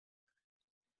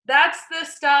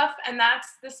stuff, and that's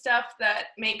the stuff that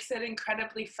makes it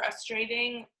incredibly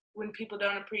frustrating when people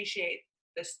don't appreciate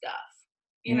the stuff,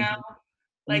 you know?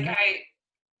 Like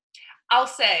I'll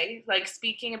say, like,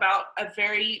 speaking about a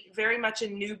very, very much a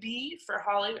newbie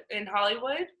in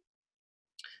Hollywood,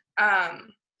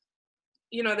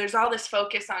 there's all this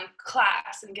focus on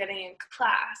class and getting in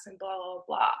class and blah, blah,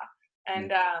 blah.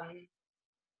 And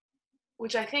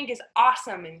which I think is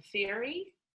awesome in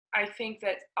theory. I think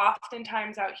that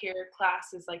oftentimes out here,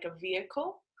 class is like a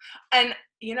vehicle. And,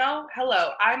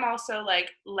 I'm also like,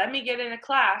 let me get in a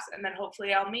class and then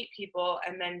hopefully I'll meet people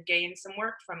and then gain some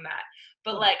work from that.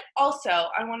 But like, also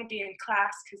I want to be in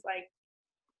class because, like,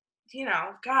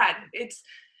 God, it's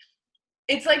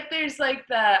like, there's like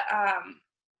the,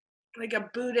 like a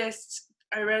Buddhist,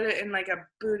 I read it in like a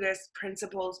Buddhist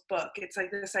principles book. It's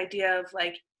like this idea of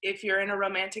like, if you're in a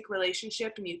romantic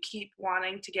relationship and you keep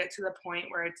wanting to get to the point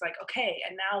where it's like, okay,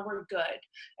 and now we're good,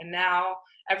 and now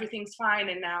everything's fine,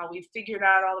 and now we've figured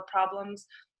out all the problems,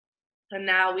 and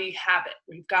now we have it.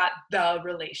 We've got the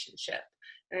relationship.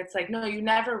 And it's like, no, you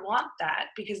never want that,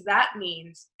 because that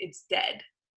means it's dead.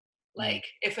 Like,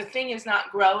 if a thing is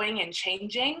not growing and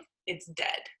changing, it's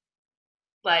dead.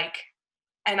 Like,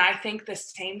 and I think the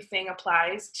same thing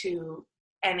applies to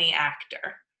any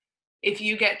actor. If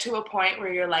you get to a point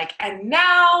where you're like, and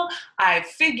now I've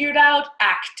figured out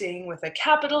acting with a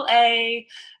capital A,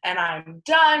 and I'm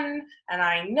done, and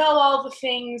I know all the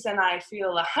things, and I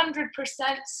feel 100%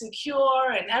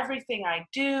 secure in everything I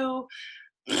do,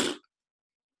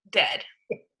 dead.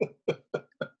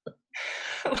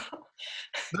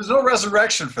 There's no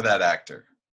resurrection for that actor.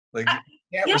 Like, you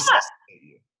can't resuscitate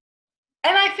you.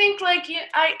 And I think, like,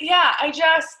 I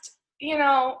just,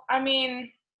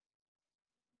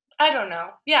 I don't know.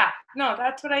 Yeah, no,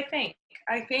 that's what I think.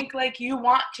 I think, like, you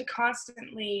want to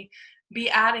constantly be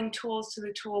adding tools to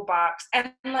the toolbox.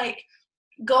 And, like,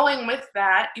 going with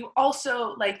that, you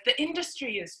also, like, the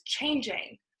industry is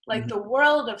changing. Like, the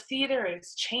world of theater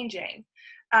is changing.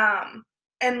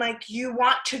 And, like, you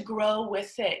want to grow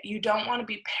with it. You don't want to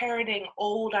be parroting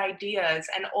old ideas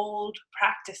and old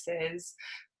practices.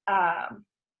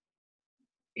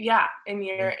 In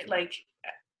your, like,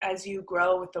 as you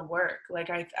grow with the work. Like,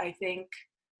 I think,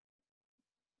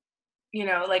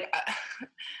 like,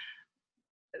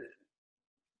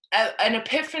 an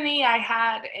epiphany I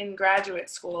had in graduate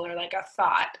school, or like a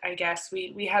thought, I guess.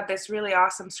 We had this really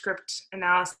awesome script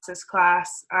analysis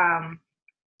class,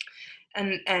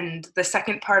 and the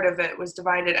second part of it was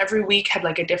divided. Every week had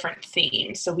like a different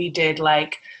theme. So we did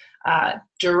like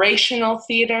durational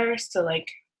theater, so like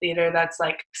theater that's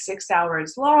like 6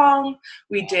 hours long.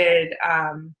 We did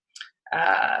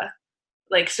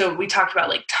so we talked about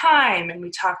like time, and we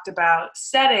talked about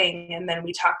setting, and then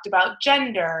we talked about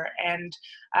gender, and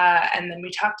then we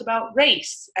talked about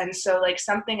race. And so, like,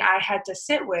 something I had to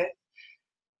sit with,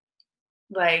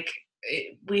 like,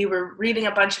 we were reading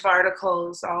a bunch of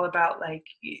articles all about, like,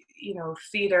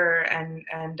 theater and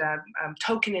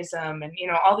tokenism, and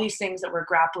all these things that we're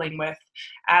grappling with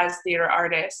as theater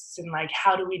artists, and like,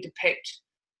 how do we depict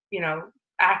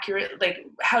accurate, like,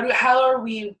 how are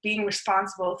we being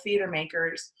responsible theater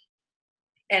makers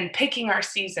and picking our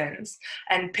seasons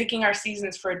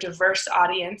for a diverse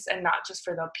audience, and not just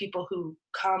for the people who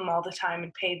come all the time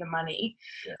and pay the money.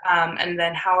 And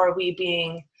then how are we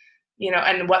being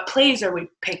and what plays are we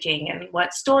picking and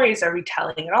what stories are we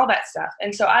telling and all that stuff.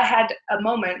 And so I had a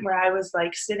moment where I was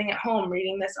like sitting at home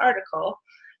reading this article,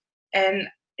 and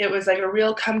it was like a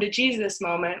real come to Jesus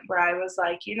moment where I was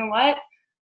like, you know what?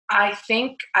 I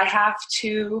think I have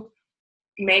to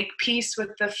make peace with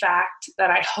the fact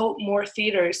that I hope more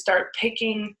theaters start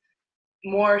picking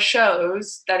more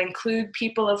shows that include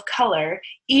people of color,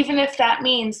 even if that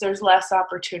means there's less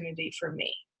opportunity for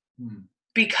me.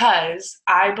 Because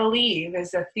I believe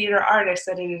as a theater artist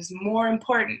that it is more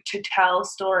important to tell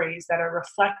stories that are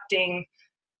reflecting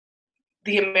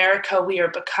the America we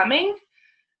are becoming,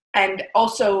 and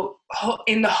also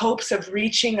in the hopes of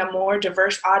reaching a more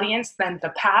diverse audience than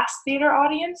the past theater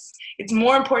audience. It's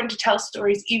more important to tell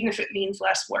stories even if it means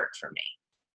less work for me.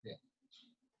 Yeah.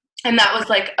 And that was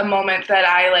like a moment that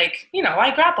I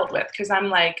grappled with, because I'm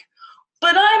like,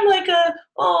 but I'm like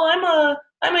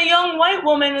I'm a young white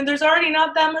woman and there's already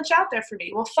not that much out there for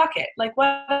me. Well, fuck it. Like,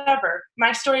 whatever.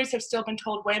 My stories have still been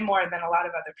told way more than a lot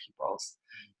of other people's.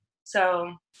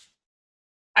 So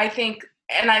I think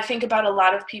about a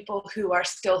lot of people who are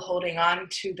still holding on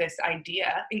to this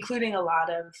idea, including a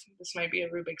lot of, this might be a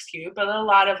Rubik's Cube, but a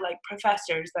lot of like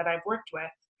professors that I've worked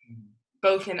with,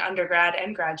 both in undergrad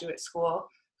and graduate school,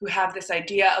 who have this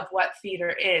idea of what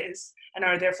theater is and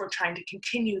are therefore trying to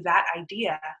continue that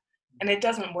idea. And it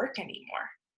doesn't work anymore.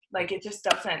 Like, it just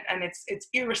doesn't. And it's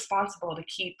irresponsible to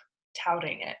keep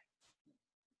touting it.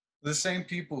 The same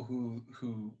people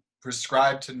who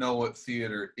prescribe to know what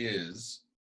theater is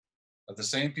are the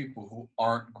same people who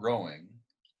aren't growing.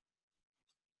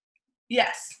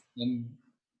 Yes. And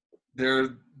they're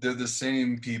the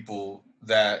same people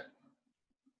that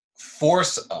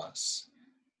force us.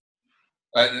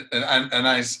 And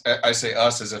I say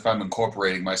us as if I'm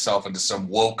incorporating myself into some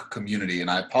woke community, and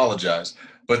I apologize.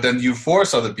 But then you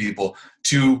force other people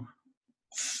to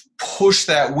push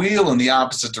that wheel in the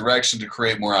opposite direction to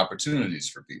create more opportunities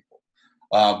for people.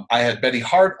 I had Betty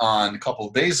Hart on a couple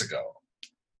of days ago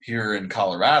here in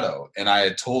Colorado, and I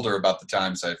had told her about the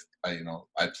times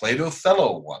I played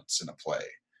Othello once in a play,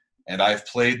 and I've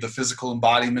played the physical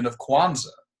embodiment of Kwanzaa,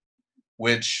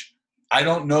 which I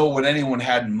don't know what anyone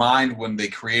had in mind when they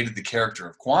created the character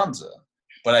of Kwanzaa,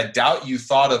 but I doubt you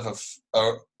thought of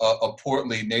a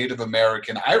portly Native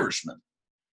American Irishman,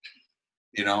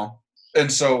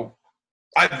 And so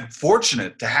I'm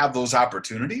fortunate to have those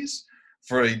opportunities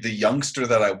for the youngster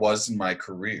that I was in my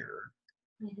career.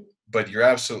 Mm-hmm. But you're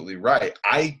absolutely right.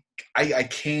 I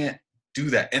can't do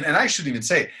that. And I shouldn't even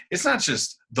say, it's not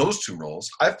just those two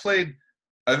roles. I've played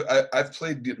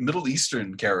Middle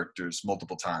Eastern characters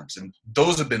multiple times, and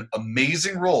those have been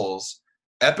amazing roles,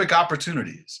 epic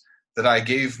opportunities that I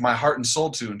gave my heart and soul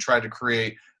to and tried to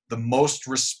create the most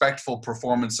respectful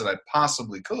performance that I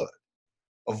possibly could,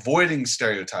 avoiding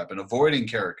stereotype and avoiding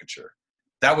caricature.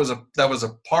 That was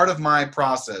a part of my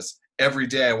process every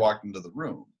day I walked into the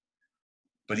room.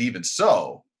 But even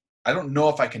so, I don't know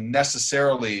if I can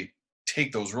necessarily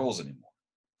take those roles anymore.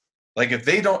 Like,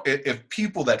 if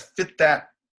people that fit that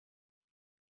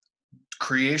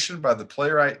creation by the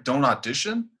playwright don't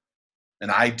audition,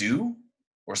 and I do,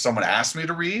 or someone asks me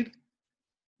to read,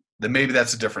 then maybe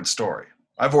that's a different story.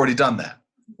 I've already done that.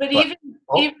 But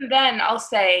even then, I'll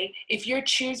say, if you're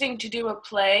choosing to do a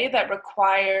play that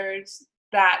requires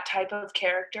that type of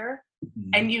character, mm-hmm.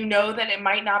 and you know that it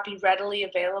might not be readily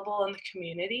available in the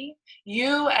community,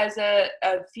 you as a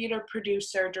theater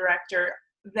producer, director,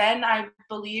 then I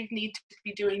believe need to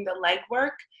be doing the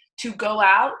legwork to go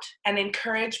out and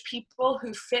encourage people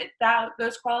who fit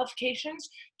those qualifications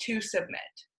to submit.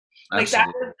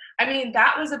 Absolutely. Like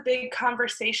that was a big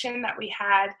conversation that we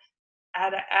had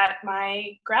at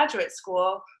my graduate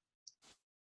school.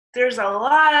 There's a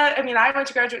lot of, I went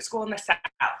to graduate school in the South.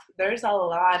 There's a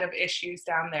lot of issues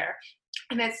down there.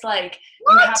 And it's like,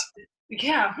 what? You have to,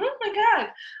 yeah, oh my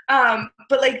God.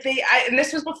 But like and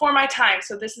this was before my time,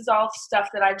 so this is all stuff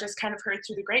that I just kind of heard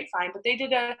through the grapevine, but they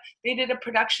did a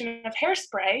production of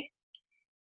Hairspray,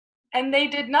 and they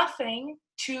did nothing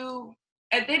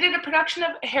they did a production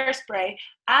of Hairspray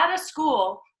at a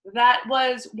school that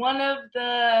was one of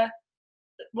the,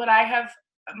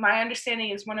 my understanding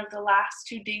is one of the last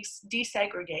to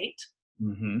desegregate.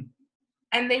 Mm-hmm.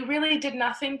 And they really did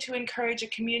nothing to encourage a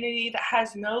community that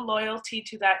has no loyalty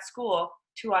to that school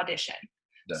to audition.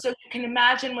 Yeah. So you can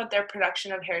imagine what their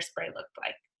production of Hairspray looked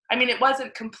like. It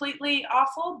wasn't completely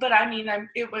awful, but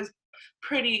it was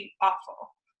pretty awful,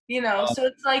 So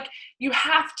it's like, you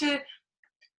have to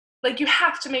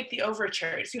make the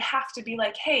overtures. You have to be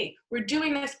like, hey, we're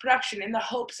doing this production in the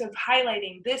hopes of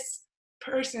highlighting this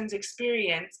person's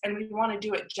experience, and we want to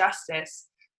do it justice.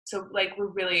 So like we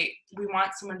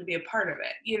want someone to be a part of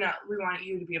it. You know, we want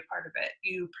you to be a part of it.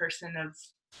 You person of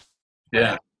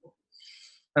Yeah,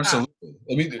 absolutely.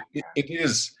 I mean, it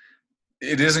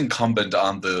is incumbent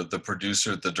on the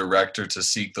producer, the director, to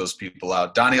seek those people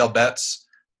out. Donnie Betts,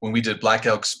 when we did Black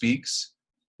Elk Speaks,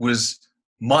 was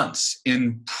months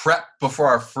in prep before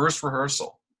our first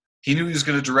rehearsal. He knew he was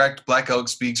going to direct Black Elk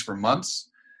Speaks for months,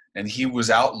 and he was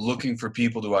out looking for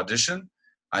people to audition.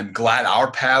 I'm glad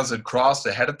our paths had crossed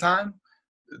ahead of time,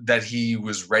 that he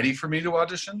was ready for me to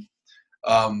audition.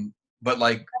 But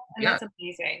like, and that's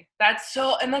amazing. That's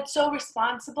so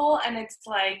responsible, and it's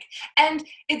like, and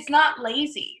it's not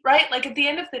lazy, right? Like at the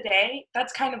end of the day,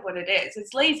 that's kind of what it is.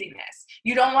 It's laziness.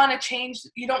 You don't want to change,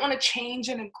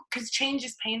 and because change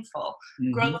is painful.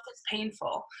 Mm-hmm. Growth is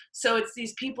painful. So it's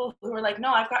these people who are like,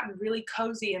 no, I've gotten really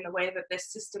cozy in the way that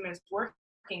this system is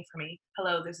working for me.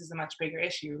 Hello, this is a much bigger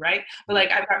issue, right? But like,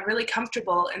 I've gotten really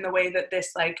comfortable in the way that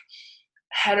this like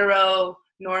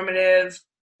heteronormative,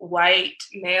 white,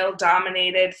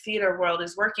 male-dominated theater world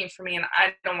is working for me, and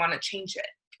I don't want to change it.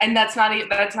 And that's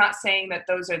not saying that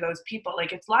those are those people.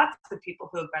 Like, it's lots of people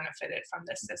who have benefited from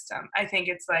this system. I think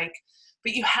it's like,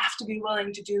 but you have to be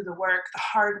willing to do the work, the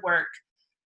hard work,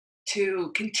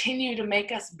 to continue to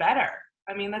make us better.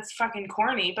 I mean, that's fucking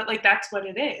corny, but like, that's what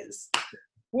it is.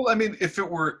 Well, I mean, if it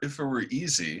were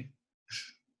easy,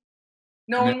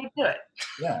 no one would do it.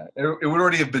 Yeah, it would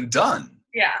already have been done.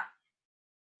 Yeah.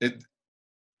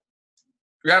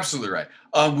 You're absolutely right.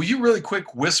 Will you really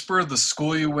quick whisper the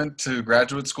school you went to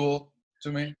graduate school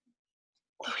to me?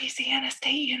 Louisiana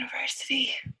State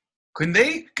University. Can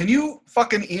you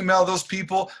fucking email those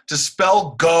people to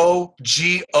spell GO,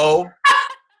 G-O?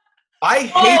 I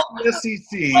hate the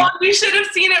SEC. Oh, we should have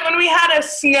seen it when we had a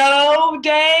snow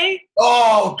day.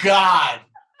 Oh, God.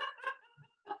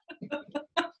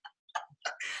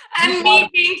 And me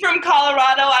being from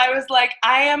Colorado, I was like,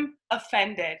 I am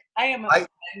offended. I am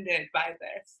offended by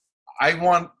this.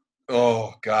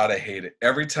 Oh, God, I hate it.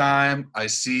 Every time I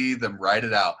see them write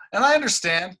it out. And I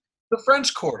understand the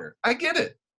French Quarter. I get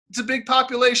it. It's a big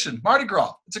population. Mardi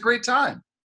Gras. It's a great time.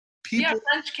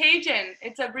 French Cajun.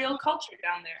 It's a real culture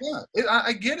down there. Yeah,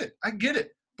 I get it. I get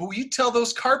it. But will you tell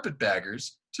those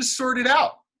carpetbaggers to sort it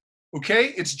out? Okay?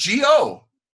 It's G-O.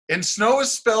 And snow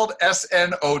is spelled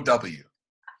S-N-O-W.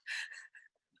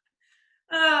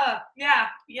 I'll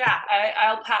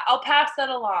pass that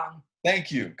along.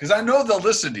 Thank you, because I know they'll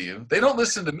listen to you. They don't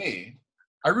listen to me.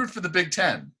 I root for the Big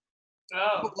Ten.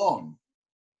 Oh. Alone.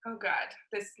 Oh God,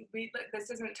 this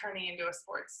isn't turning into a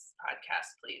sports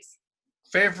podcast, please.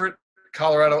 Favorite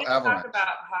Colorado Avalanche. Talk about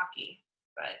hockey,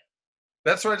 but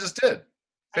that's what I just did.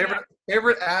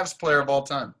 Favorite Avs player of all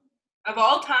time. Of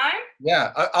all time?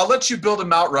 Yeah, I'll let you build a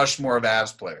Mount Rushmore of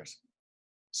Avs players.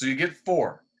 So you get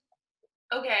 4.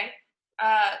 Okay.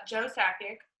 Joe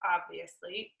Sakic,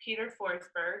 obviously. Peter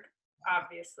Forsberg,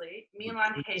 obviously.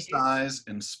 Milan Hajduk. Size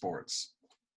in sports.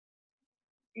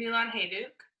 Milan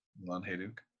Hajduk. Milan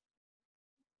Hajduk.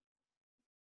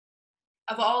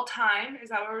 Of all time, is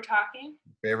that what we're talking?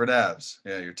 Favorite Avs.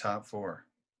 Yeah, your top 4.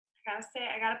 I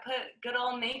gotta put good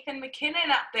old Nathan MacKinnon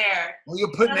up there. Well, you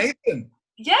put Nathan.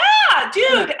 Yeah,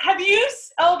 dude.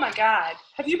 Oh my God.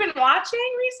 Have you been watching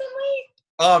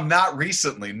recently? Not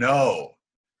recently, no.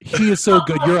 He is so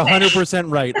good. You're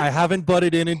 100% right. I haven't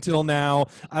butted in until now.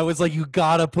 I was like, you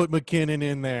gotta put MacKinnon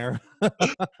in there.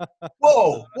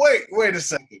 Whoa, wait a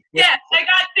second. Yes, I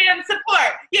got damn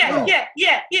support. Yeah.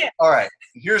 All right,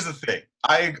 here's the thing.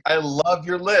 I love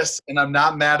your list, and I'm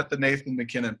not mad at the Nathan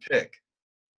MacKinnon pick.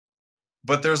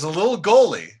 But there's a little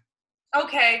goalie.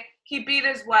 Okay, he beat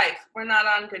his wife. We're not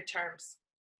on good terms.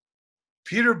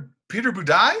 Peter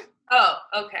Budaj? Oh,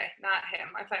 okay, not him.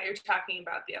 I thought you were talking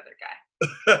about the other guy.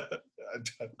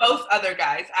 Both other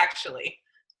guys, actually.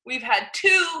 We've had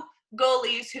 2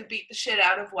 goalies who beat the shit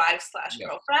out of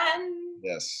wives/girlfriends.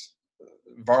 Yes.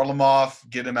 Varlamov,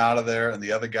 get him out of there. And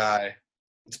the other guy,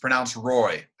 it's pronounced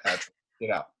Roy, Patrick. Get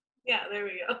out. Yeah, there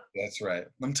we go. That's right.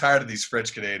 I'm tired of these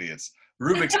French Canadians.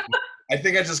 Rubik's, I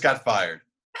think I just got fired.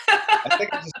 I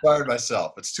think I just fired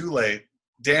myself. It's too late.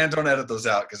 Dan, don't edit those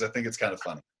out because I think it's kind of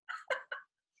funny.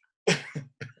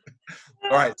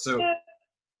 All right, so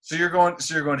you're going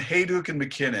Hajduk and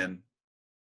MacKinnon.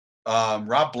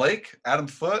 Rob Blake, Adam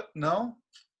Foote, no?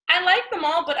 I like them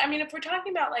all, but I mean, if we're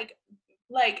talking about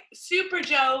like Super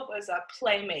Joe was a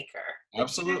playmaker.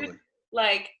 Absolutely.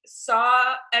 Like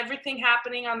saw everything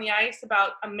happening on the ice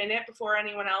about a minute before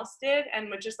anyone else did, and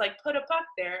would just like put a puck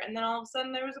there, and then all of a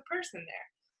sudden there was a person there.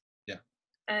 Yeah.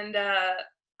 And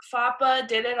Fapa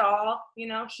did it all. You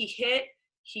know, he hit,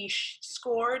 he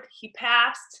scored, he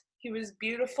passed. He was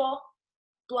beautiful,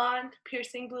 blonde,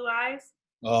 piercing blue eyes.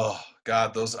 Oh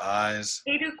God, those eyes.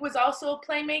 Hayduk was also a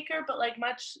playmaker, but like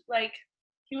much like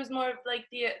he was more of like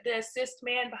the assist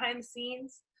man behind the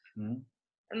scenes. Mm-hmm.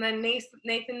 And then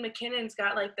Nathan McKinnon's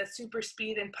got like the super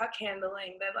speed and puck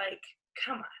handling that like,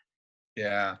 come on.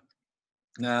 Yeah.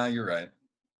 Nah, you're right.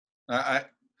 I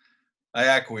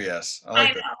acquiesce. I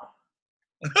like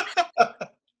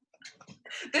that.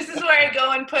 This is where I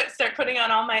go and start putting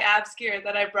on all my abs gear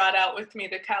that I brought out with me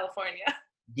to California.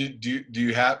 Do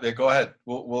you have? Yeah, go ahead.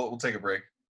 We'll take a break.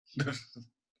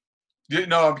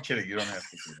 No, I'm kidding. You don't have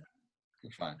to do that.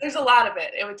 You're fine. There's a lot of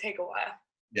it. It would take a while.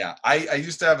 Yeah, I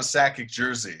used to have a Sakic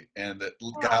jersey, and it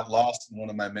got lost in one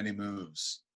of my many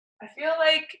moves. I feel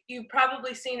like you've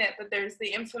probably seen it, but there's the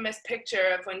infamous picture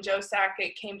of when Joe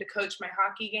Sakic came to coach my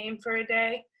hockey game for a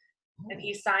day, and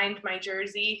he signed my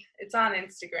jersey. It's on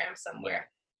Instagram somewhere.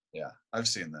 Yeah, I've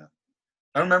seen that.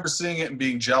 I remember seeing it and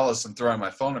being jealous and throwing my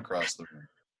phone across the room.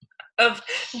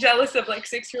 Jealous of like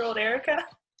 6-year-old Erica?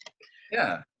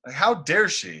 Yeah, like how dare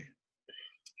she?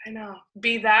 I know.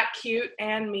 Be that cute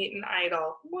and meet an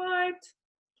idol. What?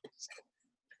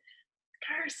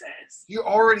 Curses. He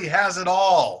already has it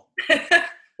all.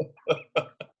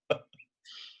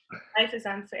 Life is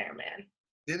unfair, man.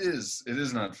 It is. It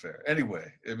is not fair.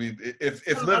 Anyway, I mean,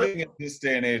 if living in this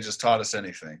day and age has taught us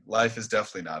anything, life is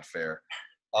definitely not fair.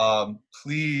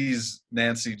 Please,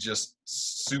 Nancy, just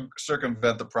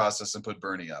circumvent the process and put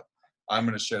Bernie up. I'm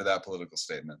going to share that political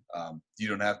statement. You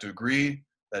don't have to agree.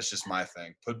 That's just my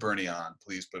thing. Put Bernie on.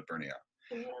 Please put Bernie on.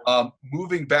 Yeah.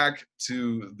 Moving back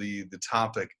to the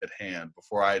topic at hand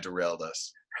before I derailed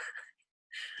us.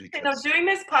 I know doing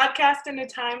this podcast in a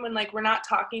time when like we're not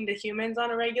talking to humans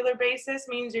on a regular basis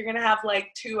means you're going to have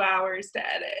like 2 hours to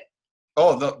edit.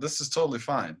 Oh, no, this is totally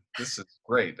fine. This is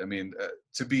great. I mean,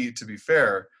 to be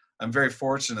fair, I'm very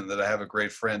fortunate that I have a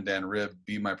great friend, Dan Ribb,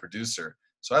 be my producer.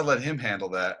 So I let him handle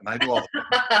that, and I do all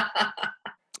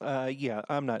the yeah,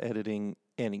 I'm not editing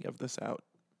any of this out.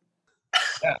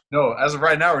 Yeah, no, as of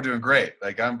right now, we're doing great.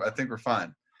 Like, I think we're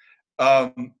fine.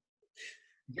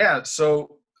 Yeah,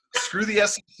 so screw the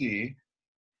SEC,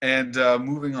 and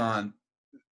moving on.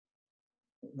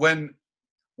 When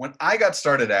I got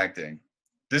started acting,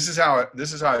 this is how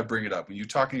I bring it up. When you're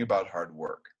talking about hard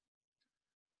work,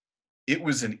 it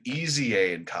was an easy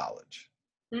A in college.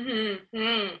 Mm-hmm.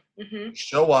 Mm-hmm.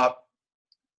 Show up.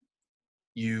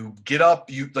 You get up.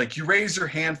 You raise your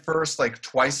hand first, like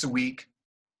twice a week,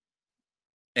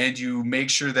 and you make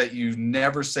sure that you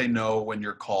never say no when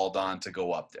you're called on to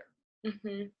go up there.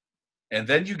 Mm-hmm. And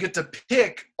then you get to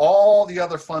pick all the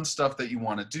other fun stuff that you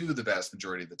want to do the vast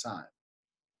majority of the time.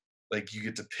 Like you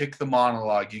get to pick the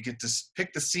monologue, you get to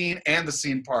pick the scene and the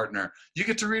scene partner. You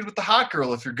get to read with the hot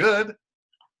girl if you're good.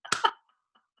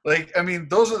 Like, I mean,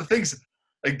 those are the things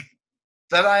like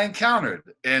that I encountered,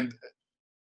 and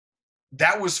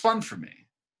that was fun for me.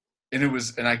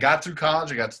 And I got through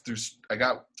college. I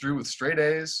got through with straight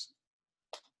A's.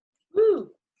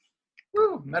 Woo,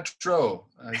 Metro.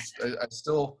 I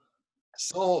still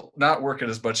not working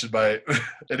as much as my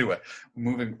anyway.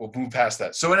 We'll move past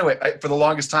that. So anyway, for the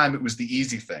longest time, it was the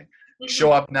easy thing. Mm-hmm.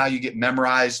 Show up now, you get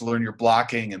memorized, learn your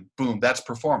blocking, and boom, that's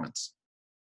performance.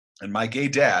 And my gay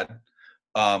dad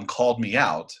called me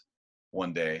out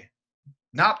one day,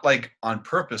 not like on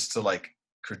purpose to like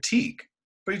critique,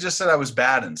 but he just said I was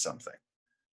bad in something,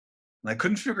 and I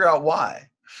couldn't figure out why.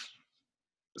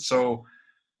 So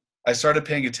I started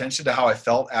paying attention to how I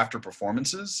felt after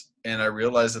performances, and I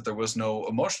realized that there was no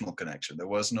emotional connection. There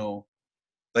was no,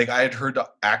 like I had heard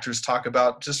actors talk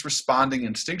about just responding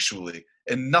instinctually,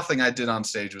 and nothing I did on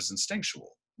stage was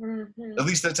instinctual. Mm-hmm. At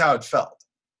least that's how it felt.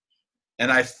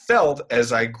 And I felt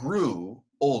as I grew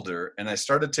older and I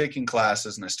started taking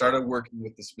classes and I started working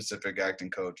with the specific acting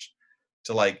coach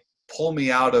to like pull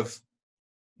me out of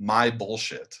my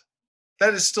bullshit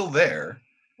that is still there.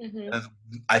 Mm-hmm. And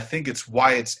I think it's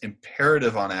why it's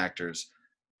imperative on actors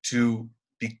to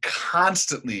be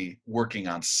constantly working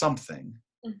on something.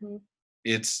 Mm-hmm.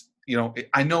 It's,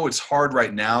 I know it's hard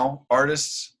right now,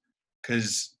 artists,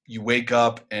 because you wake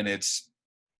up and it's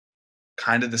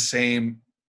kind of the same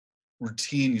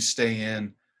routine you stay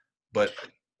in, but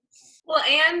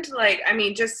and like, I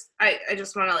mean, I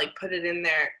just want to like put it in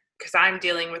there because I'm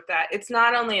dealing with that. It's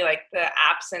not only like the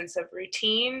absence of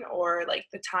routine or like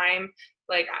the time.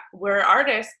 Like, we're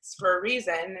artists for a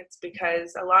reason. It's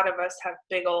because a lot of us have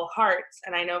big old hearts.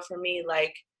 And I know for me,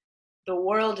 like, the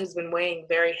world has been weighing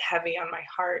very heavy on my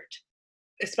heart,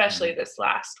 especially this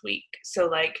last week. So,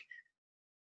 like,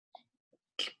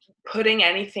 putting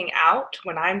anything out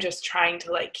when I'm just trying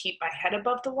to, like, keep my head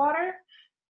above the water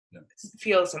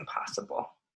feels impossible.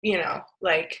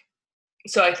 Like,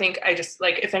 So I think I just,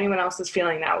 like, if anyone else is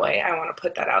feeling that way, I want to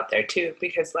put that out there too,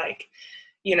 because, like,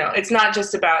 you know, it's not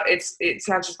just about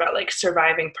like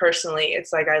surviving personally.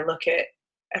 It's like I look at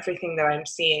everything that I'm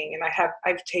seeing, and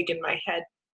I've taken my head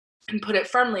and put it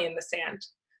firmly in the sand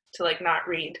to, like, not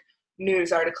read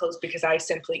news articles because I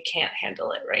simply can't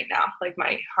handle it right now. Like,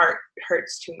 my heart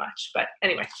hurts too much. But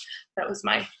anyway, that was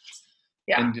my,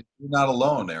 yeah. And you're not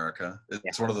alone, Erica.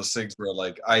 It's one of those things where,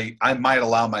 like, I might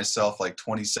allow myself like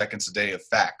 20 seconds a day of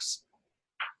facts.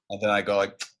 And then I go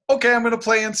like, okay, I'm going to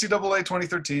play NCAA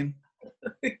 2013.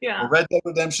 Yeah. Or Red Dead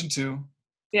Redemption 2.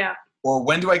 Yeah. Or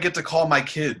when do I get to call my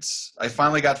kids? I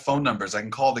finally got phone numbers. I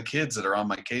can call the kids that are on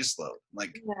my caseload.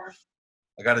 Like, Yeah.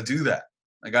 I got to do that.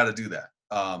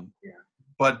 Yeah.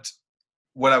 But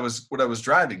what I was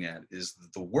driving at is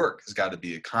that the work has got to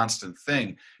be a constant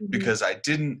thing, because I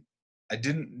didn't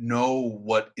know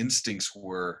what instincts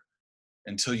were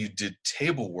until you did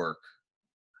table work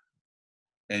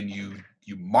and you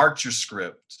marked your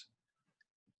script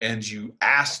and you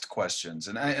asked questions,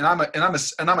 and I'm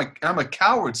a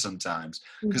coward sometimes,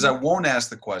 because I won't ask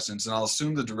the questions and I'll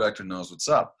assume the director knows what's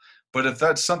up. But if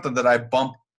that's something that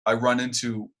I run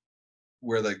into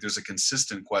where, like, there's a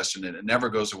consistent question and it never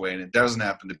goes away and it doesn't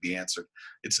happen to be answered,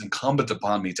 it's incumbent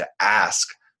upon me to ask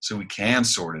so we can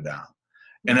sort it out.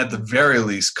 And at the very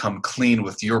least, come clean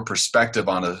with your perspective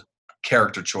on a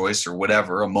character choice or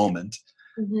whatever, a moment,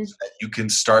 so that you can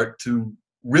start to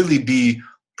really be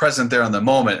present there in the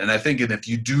moment. And I think if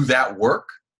you do that work,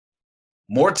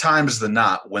 more times than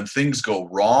not, when things go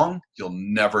wrong, you'll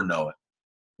never know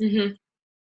it.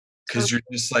 Because you're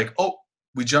just like, oh,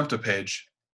 we jumped a page.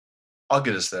 I'll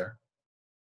get us there.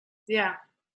 Yeah.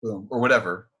 Boom, or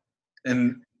whatever.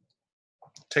 And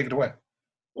take it away.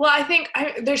 Well, I think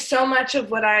there's so much of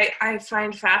what I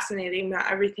find fascinating about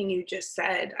everything you just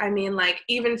said. I mean, like,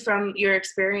 even from your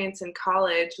experience in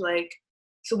college, like,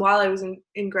 so while I was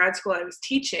in grad school, I was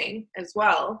teaching as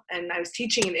well. And I was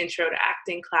teaching an intro to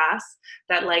acting class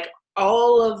that, like,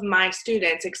 all of my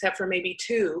students, except for maybe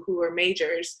 2 who were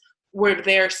majors, were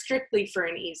there strictly for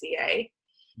an easy A.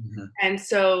 And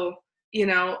so, you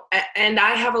know, and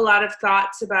I have a lot of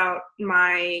thoughts about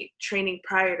my training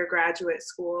prior to graduate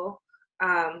school.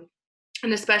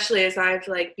 And especially as I've,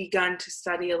 like, begun to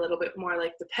study a little bit more,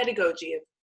 like, the pedagogy of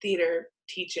theater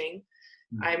teaching,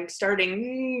 I'm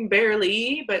starting,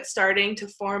 barely, but starting to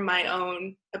form my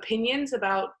own opinions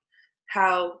about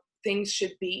how things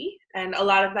should be. And a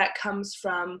lot of that comes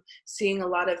from seeing a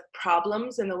lot of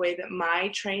problems in the way that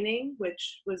my training,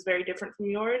 which was very different from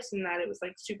yours, in that it was,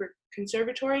 like, super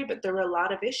conservatory, but there were a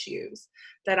lot of issues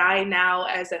that I now,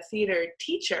 as a theater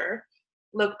teacher,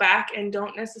 look back and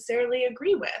don't necessarily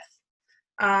agree with.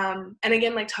 And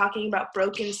again, like, talking about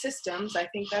broken systems, I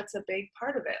think that's a big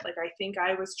part of it. Like, I think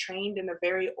I was trained in a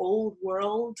very old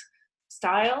world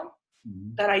style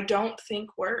that I don't think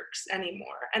works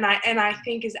anymore. And I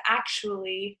think is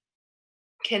actually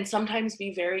can sometimes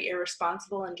be very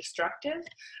irresponsible and destructive,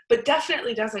 but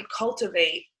definitely doesn't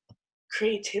cultivate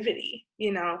creativity.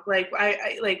 You know, like,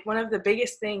 I like, one of the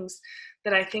biggest things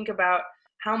that I think about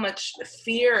how much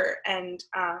fear and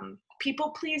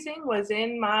people pleasing was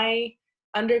in my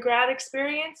undergrad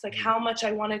experience, like, how much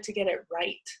I wanted to get it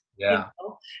right. Yeah. You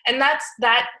know? And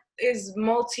that is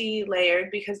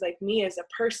multi-layered, because, like, me as a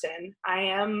person, I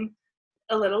am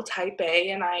a little type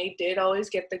A, and I did always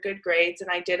get the good grades, and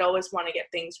I did always want to get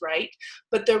things right.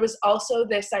 But there was also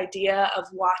this idea of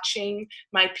watching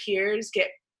my peers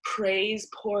get praise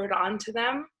poured onto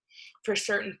them for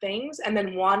certain things, and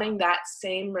then wanting that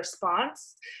same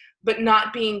response, but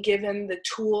not being given the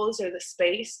tools or the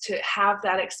space to have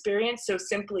that experience, so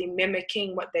simply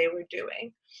mimicking what they were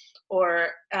doing. Or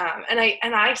and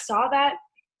I saw that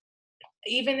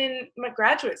even in my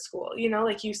graduate school. You know,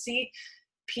 like, you see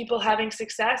people having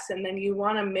success, and then you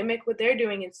want to mimic what they're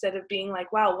doing, instead of being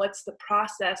like, wow, what's the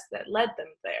process that led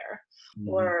them there?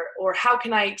 Or how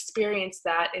can I experience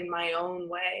that in my own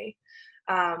way?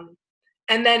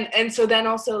 And so then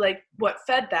also, like, what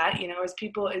fed that, you know, is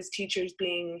people, as teachers,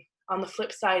 being, on the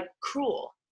flip side,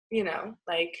 cruel. You know,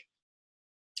 like,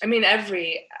 I mean,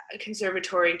 every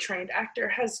conservatory trained actor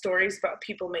has stories about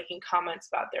people making comments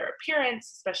about their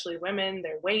appearance, especially women,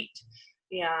 their weight,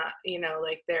 yeah, you know,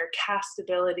 like, their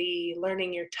castability,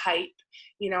 learning your type,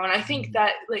 you know. And I think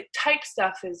that, like, type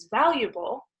stuff is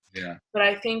valuable. Yeah. But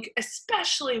I think,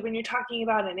 especially when you're talking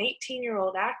about an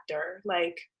 18-year-old actor,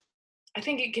 like, I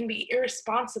think it can be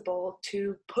irresponsible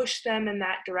to push them in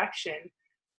that direction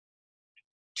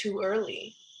too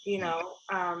early, you know.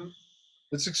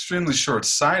 It's extremely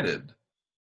short-sighted.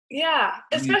 Yeah,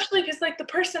 especially because like the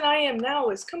person I am now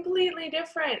is completely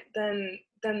different than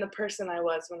the person I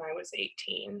was when I was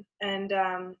 18. And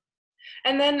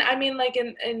then I mean like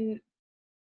in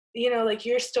like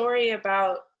your story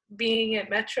about being at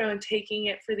Metro and taking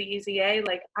it for the easy A,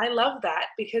 like I love that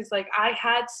because like I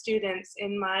had students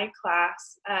in my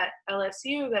class at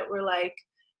LSU that were like,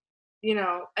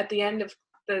 at the end of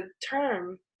the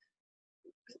term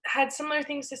had similar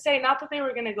things to say, not that they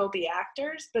were going to go be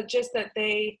actors, but just that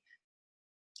they,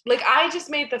 like, I just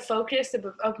made the focus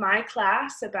of my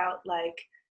class about like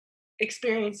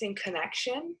experiencing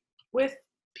connection with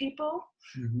people,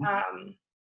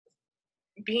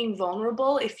 being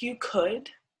vulnerable if you could,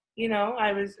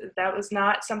 that was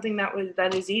not something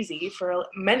that is easy for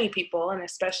many people, and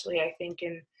especially I think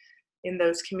in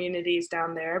those communities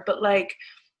down there, but like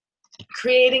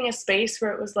creating a space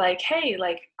where it was like, hey,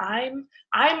 like I'm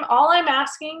all I'm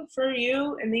asking for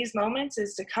you in these moments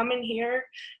is to come in here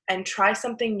and try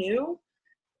something new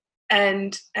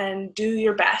and do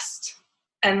your best.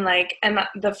 And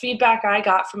the feedback I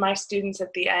got from my students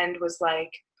at the end was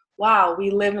like, wow, we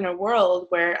live in a world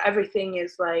where everything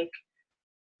is like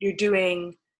you're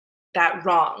doing that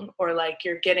wrong, or like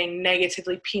you're getting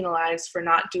negatively penalized for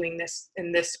not doing this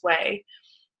in this way.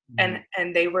 And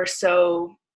they were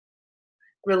so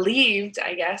relieved,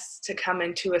 I guess, to come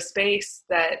into a space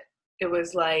that it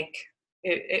was like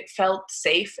it felt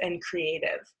safe and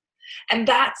creative. And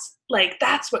that's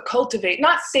what cultivate,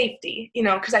 not safety,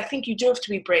 because I think you do have to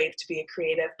be brave to be a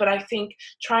creative, but I think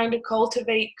trying to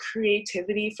cultivate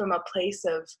creativity from a place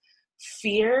of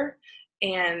fear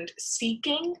and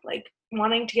seeking, like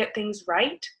wanting to get things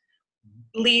right,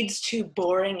 leads to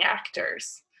boring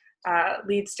actors.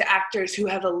 Leads to actors who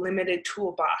have a limited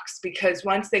toolbox, because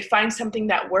once they find something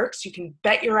that works, you can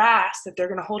bet your ass that they're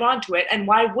going to hold on to it. And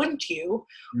why wouldn't you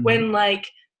when like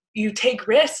you take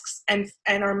risks and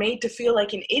are made to feel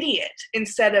like an idiot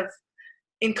instead of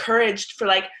encouraged for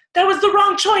like, that was the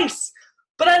wrong choice,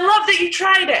 but I love that you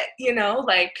tried it,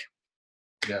 like,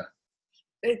 yeah,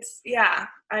 it's, yeah,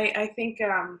 I think,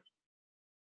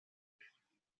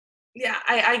 yeah,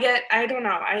 I don't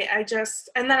know. I just,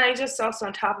 and then I just also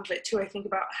on top of it too, I think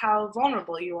about how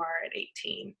vulnerable you are at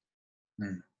 18,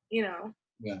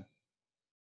 Yeah.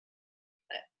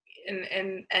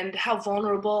 And how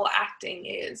vulnerable acting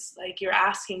is. Like you're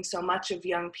asking so much of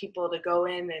young people to go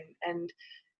in and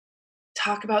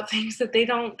talk about things that they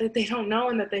don't know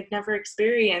and that they've never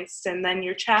experienced. And then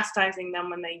you're chastising them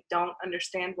when they don't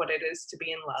understand what it is to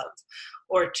be in love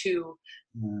or to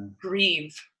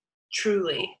grieve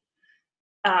truly.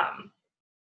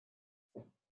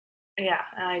 Yeah,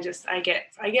 and I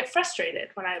get frustrated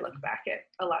when I look back at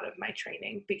a lot of my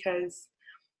training because,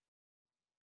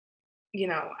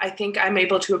 I think I'm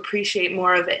able to appreciate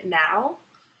more of it now,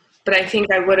 but I think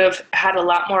I would have had a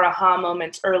lot more aha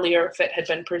moments earlier if it had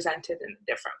been presented in a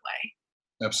different way.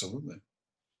 Absolutely.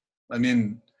 I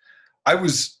mean, I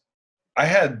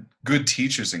had good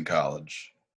teachers in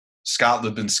college. Scott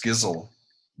Lubin-Skizzle.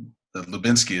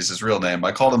 Lubinsky is his real name.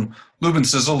 I called him Lubin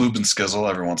Sizzle, Lubin Skizzle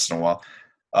every once in a while,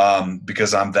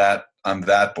 because I'm that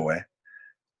boy.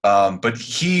 But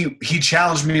he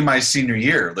challenged me my senior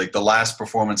year, like the last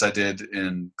performance I did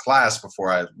in class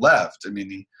before I left. I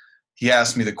mean, he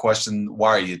asked me the question, "Why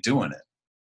are you doing it?"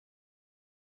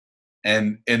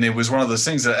 And it was one of those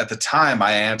things that at the time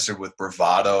I answered with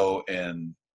bravado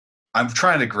and I'm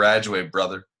trying to graduate,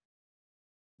 brother.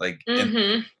 Like,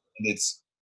 and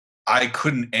I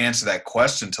couldn't answer that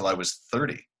question until I was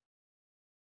 30.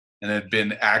 And had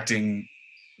been acting,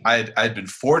 I'd been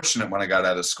fortunate when I got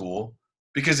out of school,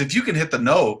 because if you can hit the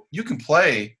note, you can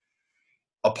play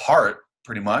a part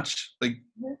pretty much. Like,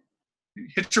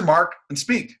 hit your mark and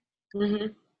speak.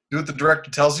 Do what the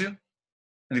director tells you.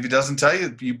 And if he doesn't tell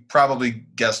you, you probably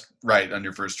guessed right on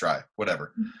your first try,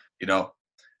 whatever,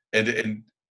 And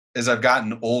as I've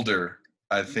gotten older,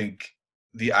 I think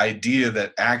the idea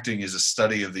that acting is a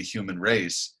study of the human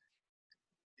race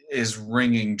is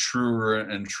ringing truer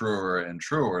and truer and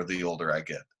truer the older I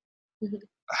get.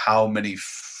 How many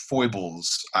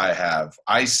foibles I have.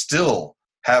 I still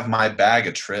have my bag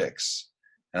of tricks,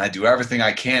 and I do everything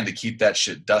I can to keep that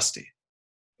shit dusty.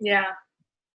 Yeah.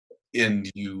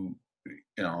 And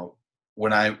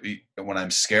when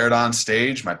I'm scared on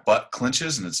stage, my butt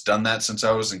clenches, and it's done that since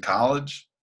I was in college.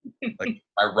 Like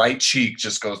my right cheek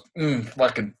just goes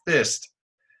fucking fist,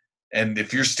 and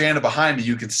if you're standing behind me,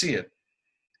 you can see it.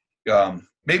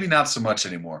 Maybe not so much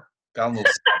anymore. Got a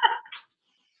little.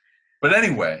 But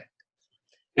anyway.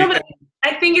 No, but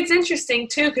I think it's interesting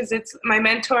too, because it's my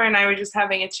mentor and I were just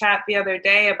having a chat the other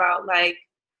day about like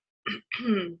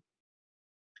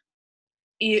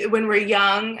when we're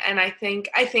young, and I think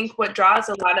what draws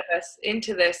a lot of us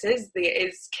into this is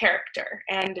character,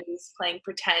 and is playing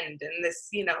pretend, and this,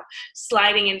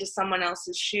 sliding into someone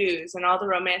else's shoes, and all the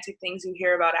romantic things you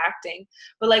hear about acting.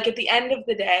 But like at the end of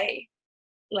the day,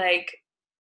 like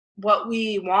what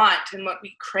we want and what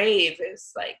we crave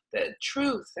is like the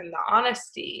truth and the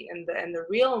honesty and the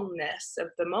realness of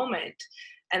the moment.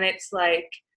 And it's like,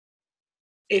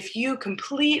 if you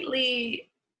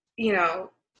completely,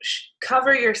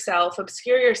 cover yourself,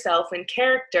 obscure yourself in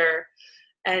character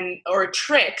or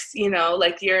tricks,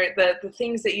 like the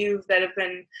things that have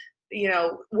been,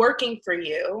 working for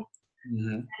you,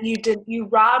 and you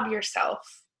rob yourself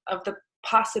of the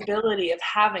possibility of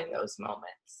having those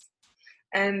moments.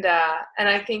 And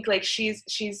I think like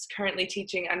she's currently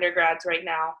teaching undergrads right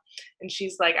now, and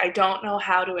she's like, I don't know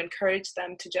how to encourage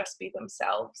them to just be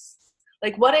themselves.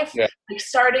 Like, what if, like,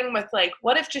 starting with, like,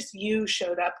 what if just you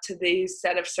showed up to these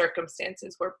set of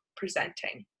circumstances we're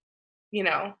presenting,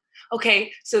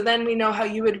 Okay, so then we know how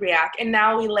you would react. And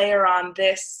now we layer on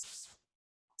this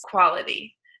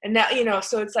quality. And now,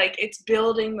 so it's like, it's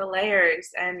building the layers.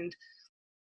 And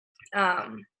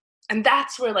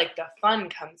that's where, like, the fun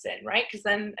comes in, right? Because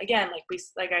then, again,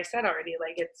 like I said already,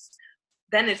 like, it's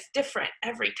different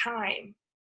every time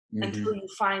until you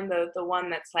find the one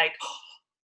that's like,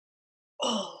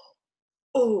 oh,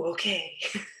 okay.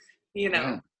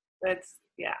 That's,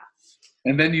 yeah.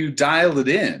 And then you dial it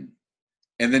in,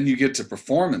 and then you get to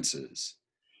performances,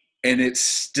 and it's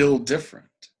still different.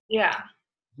 Yeah.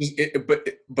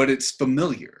 But it's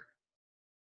familiar.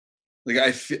 Like,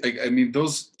 I feel like, I mean,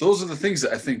 those are the things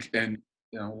that I think, and,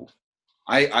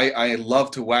 I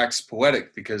love to wax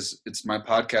poetic because it's my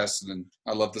podcast and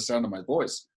I love the sound of my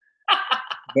voice.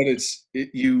 But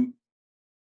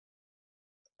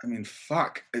I mean,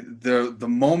 fuck. The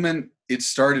moment it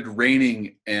started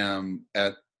raining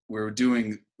we were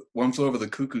doing One Flew Over the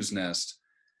Cuckoo's Nest,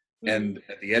 and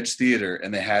at the Edge Theater,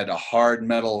 and they had a hard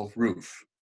metal roof,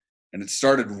 and it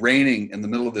started raining in the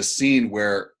middle of this scene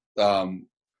where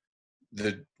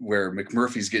where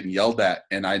McMurphy's getting yelled at,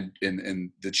 and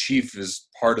the chief is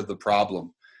part of the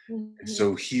problem. Mm-hmm.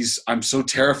 So I'm so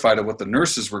terrified of what the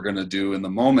nurses were going to do in the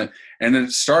moment, and then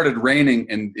it started raining,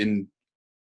 and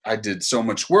I did so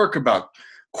much work about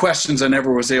questions I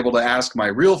never was able to ask my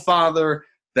real father,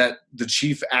 that the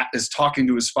chief is talking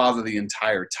to his father the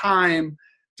entire time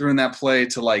during that play,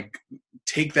 to like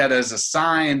take that as a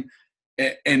sign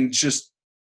and just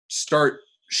start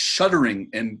shuddering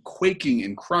and quaking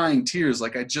and crying tears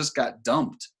like I just got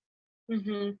dumped,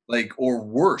 like, or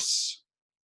worse,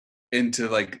 and to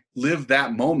like live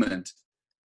that moment,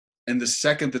 and the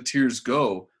second the tears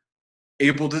go,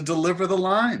 able to deliver the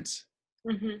lines.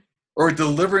 Or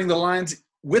delivering the lines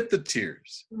with the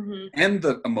tears and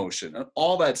the emotion and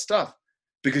all that stuff,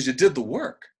 because you did the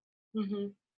work.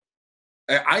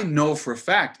 I know for a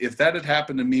fact, if that had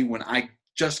happened to me when I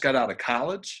just got out of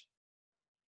college,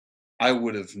 I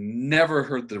would have never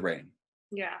heard the rain.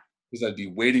 Yeah. Because I'd be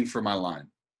waiting for my line.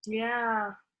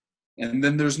 Yeah. And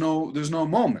then there's no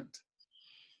moment.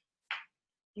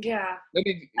 Yeah.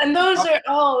 And those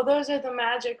are the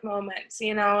magic moments,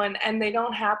 and they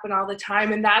don't happen all the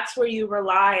time. And that's where you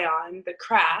rely on the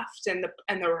craft and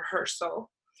the rehearsal.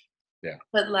 Yeah.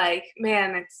 But like,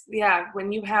 man, it's,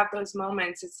 when you have those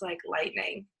moments, it's like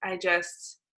lightning.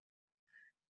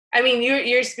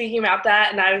 You're speaking about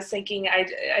that, and I was thinking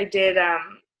I did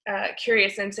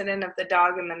Curious Incident of the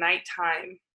Dog in the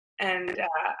Nighttime, and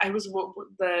I was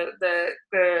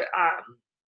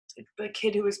the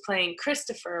kid who was playing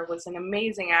Christopher was an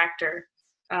amazing actor.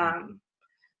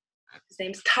 His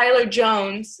name's Tyler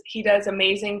Jones. He does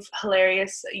amazing,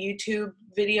 hilarious YouTube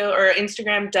video or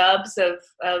Instagram dubs of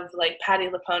like Patti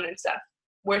LuPone and stuff.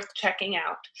 Worth checking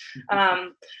out.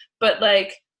 But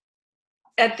like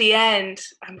at the end,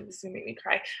 this is gonna make me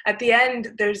cry. At the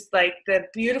end, there's like the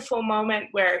beautiful moment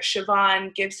where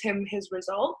Siobhan gives him his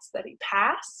results that he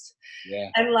passed. Yeah.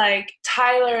 And like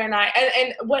Tyler and I,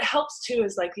 and what helps too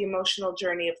is like the emotional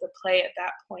journey of the play at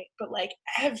that point. But like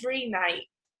every night,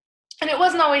 and it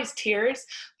wasn't always tears,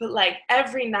 but like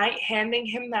every night handing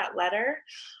him that letter,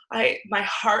 my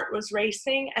heart was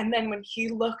racing. And then when he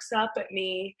looks up at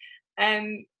me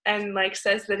and like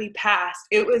says that he passed,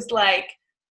 it was like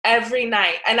every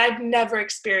night. And I've never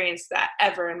experienced that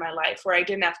ever in my life, where I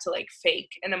didn't have to like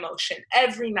fake an emotion.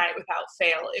 Every night without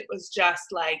fail, it was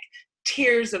just like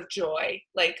tears of joy,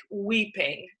 like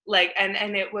weeping, like, and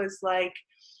it was like,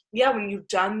 when you've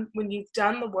done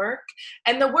the work,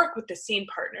 and the work with the scene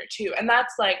partner too. And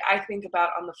that's like, I think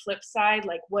about on the flip side,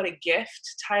 like what a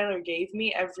gift Tyler gave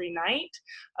me every night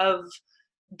of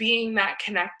being that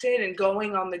connected and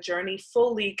going on the journey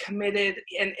fully committed,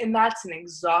 and that's an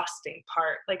exhausting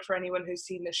part. Like for anyone who's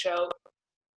seen the show,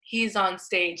 he's on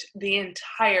stage the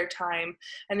entire time,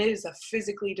 and it is a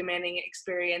physically demanding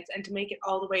experience, and to make it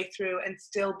all the way through and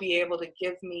still be able to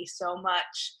give me so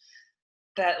much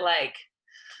that, like,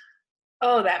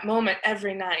 oh, that moment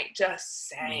every night just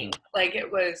sang. Like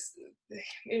it was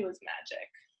magic.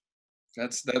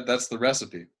 That's the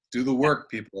recipe. Do the work,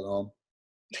 people at home.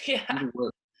 Yeah. Do the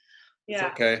work. Yeah.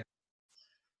 It's okay.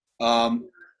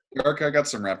 Erica, I got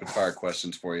some rapid fire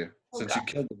questions for you. Since you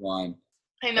killed the wine.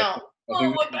 I know.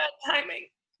 What bad timing.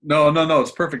 No,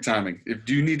 it's perfect timing.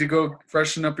 Do you need to go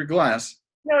freshen up your glass?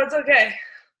 No, it's okay.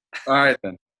 All right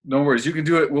then. No worries. You can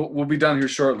do it. We'll be done here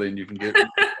shortly, and you can get.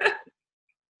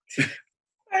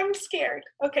 I'm scared.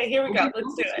 Okay, here we go.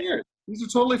 Let's do it. These are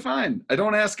totally fine. I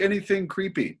don't ask anything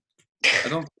creepy. I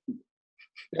don't.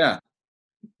 Yeah,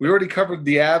 we already covered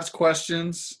the abs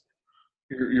questions.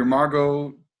 Your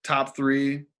Margot top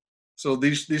 3. So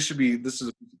these should be. This is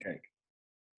a piece of cake.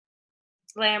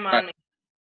 Lay 'em on me.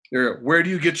 There. Where do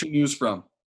you get your news from?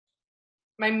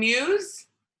 My muse?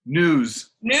 News.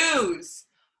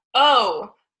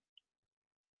 Oh.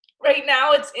 Right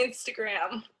now it's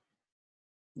Instagram.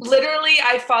 Literally,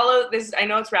 I follow this. I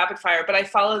know it's rapid fire, but I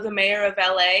follow the mayor of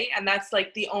LA, and that's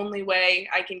like the only way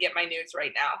I can get my news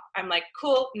right now. I'm like,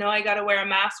 cool. No, I got to wear a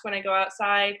mask when I go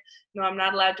outside. No, I'm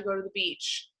not allowed to go to the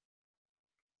beach.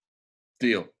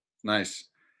 Deal. Nice.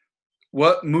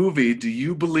 What movie do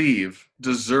you believe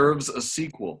deserves a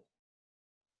sequel?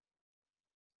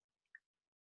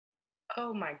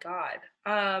 Oh my God.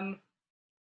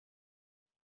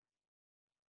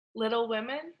 Little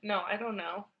Women? No, I don't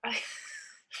know.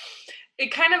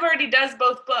 It kind of already does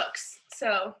both books.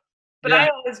 So, but yeah. I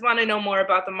always want to know more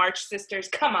about the March Sisters.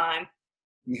 Come on.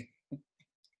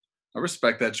 I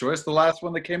respect that choice. The last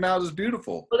one that came out is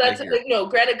beautiful. Well, that's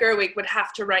Greta Gerwig would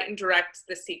have to write and direct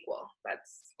the sequel.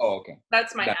 Okay.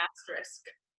 That's my asterisk.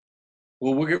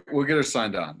 Well, we'll get her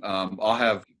signed on. I'll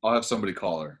have somebody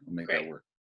call her and make that work.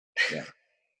 Yeah.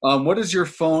 What is your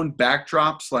phone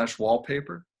backdrop /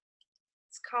 wallpaper?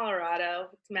 It's Colorado.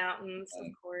 It's mountains, of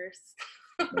course.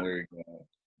 There you go.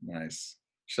 Nice.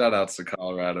 Shout outs to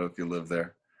Colorado if you live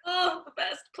there. Oh, the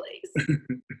best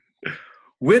place.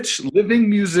 Which living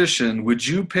musician would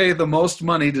you pay the most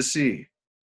money to see?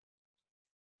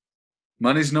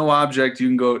 Money's no object. You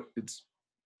can go. It's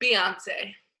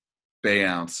Beyonce.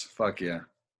 Beyonce. Fuck yeah.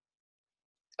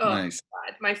 Oh, nice.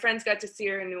 God. My friends got to see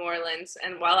her in New Orleans,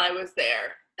 and while I was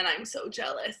there, and I'm so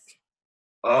jealous.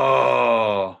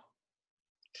 Oh.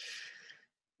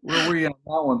 Where were you on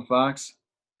that one, Fox?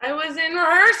 I was in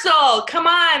rehearsal. Come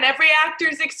on, every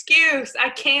actor's excuse. I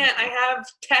can't. I have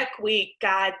tech week.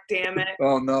 God damn it.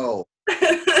 Oh no.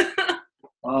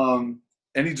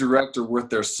 Any director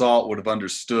worth their salt would have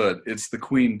understood. It's the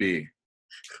Queen Bee.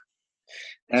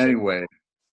 Anyway,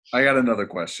 I got another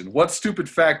question. What stupid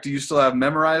fact do you still have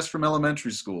memorized from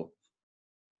elementary school?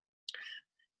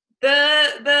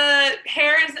 The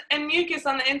hairs and mucus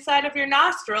on the inside of your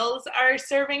nostrils are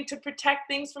serving to protect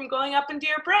things from going up into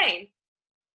your brain.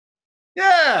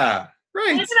 Yeah,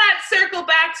 right. Look at that, circle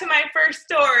back to my first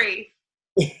story.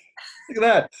 Look at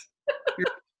that.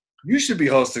 You should be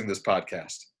hosting this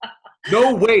podcast.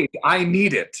 No, wait, I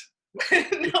need it.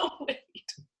 No, wait.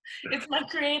 It's my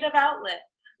creative outlet.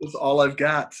 It's all I've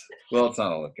got. Well, it's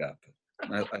not all I've got.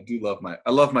 But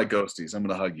I love my ghosties. I'm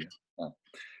going to hug you.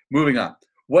 Moving on.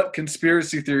 What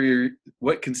conspiracy theory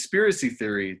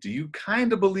do you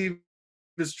kind of believe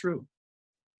is true?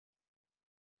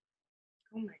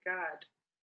 Oh my God.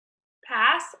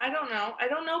 Pass? I don't know. I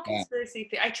don't know conspiracy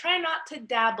theory. I try not to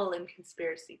dabble in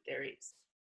conspiracy theories.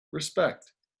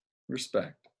 Respect.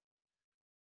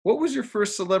 What was your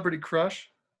first celebrity crush?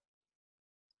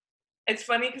 It's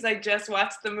funny because I just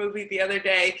watched the movie the other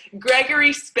day.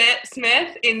 Gregory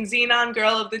Smith in Xenon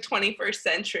Girl of the 21st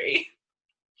Century.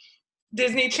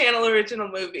 Disney Channel original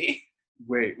movie.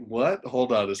 Wait, what?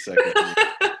 Hold on a second.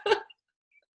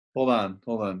 Hold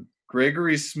on.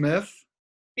 Gregory Smith?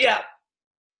 Yeah.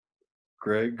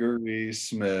 Gregory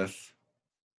Smith.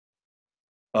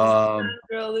 Girl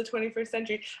of the 21st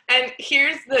Century. And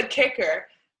here's the kicker.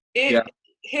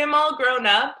 Him all grown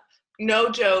up, no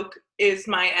joke, is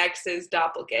my ex's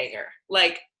doppelganger.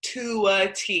 Like, to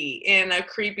a T, in a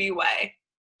creepy way.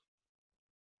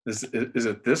 Is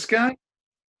it this guy?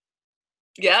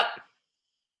 Yep.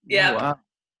 Oh, wow.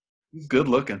 He's good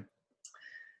looking.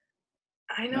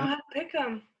 I know how to pick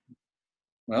him.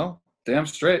 Well, damn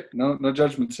straight. No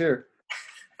judgments here.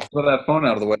 Throw that phone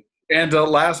out of the way. And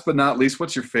last but not least,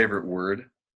 what's your favorite word?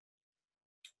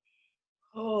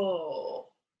 Oh.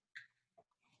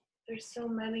 There's so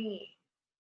many.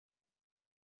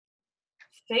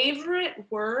 Favorite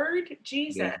word?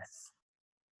 Jesus. Yeah.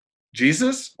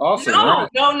 Jesus? Awesome.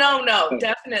 No, no,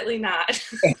 definitely not.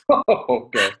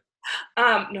 Okay.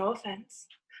 No offense.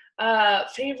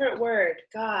 Favorite word?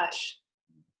 Gosh.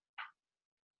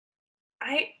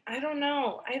 I don't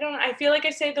know. I feel like I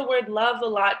say the word love a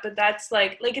lot, but that's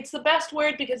like it's the best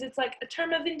word because it's like a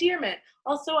term of endearment.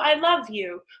 Also, I love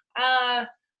you.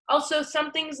 Also,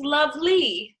 something's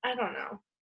lovely. I don't know.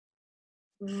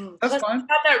 That's Plus, fine. it's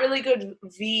got that really good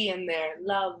V in there.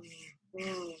 Love.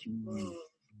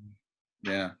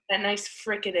 Yeah. That nice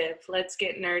fricative. Let's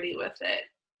get nerdy with it.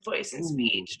 Voice and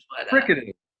speech.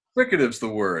 Fricative. Fricative's the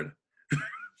word.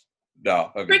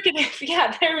 No. Okay. Fricative.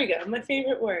 Yeah, there we go. My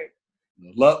favorite word.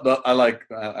 I like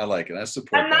it. I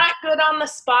support I'm that. not good on the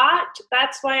spot.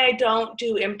 That's why I don't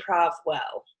do improv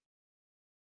well.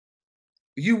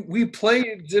 We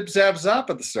played Zip Zap Zop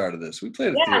at the start of this. We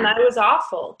played it. Yeah, and I was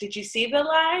awful. Did you see the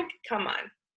lag? Come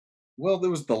on. Well, there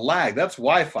was the lag. That's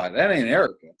Wi-Fi. That ain't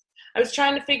Erica. I was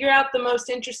trying to figure out the most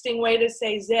interesting way to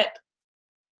say zip.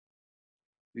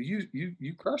 You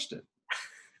crushed it.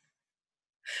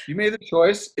 You made the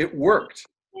choice. It worked.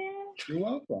 Yeah. You're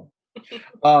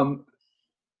welcome.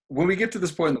 When we get to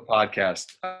this point in the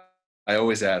podcast, I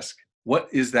always ask, what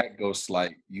is that ghost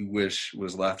light you wish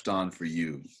was left on for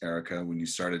you, Erica, when you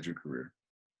started your career?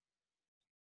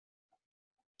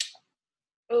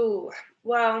 Oh,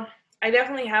 well, I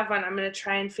definitely have one. I'm going to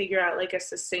try and figure out a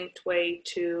succinct way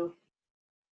to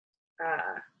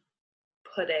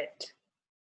put it.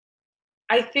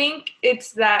 I think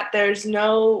it's that there's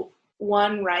no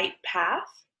one right path.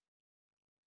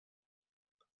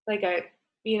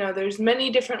 There's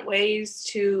many different ways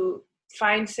to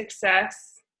find success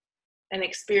and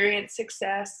experience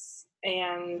success,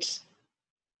 and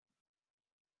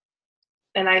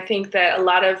I think that a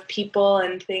lot of people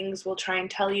and things will try and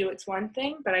tell you it's one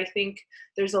thing, but I think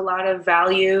there's a lot of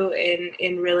value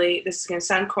in really, this is going to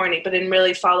sound corny, but in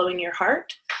really following your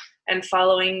heart and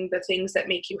following the things that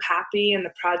make you happy and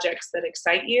the projects that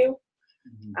excite you.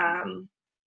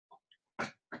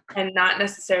 And not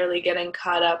necessarily getting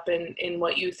caught up in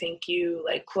what you think you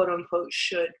quote unquote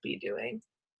should be doing.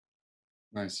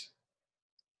 Nice.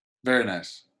 Very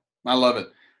nice. I love it.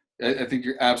 I think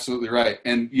you're absolutely right.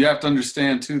 And you have to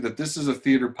understand too, that this is a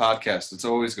theater podcast. It's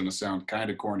always going to sound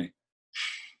kind of corny.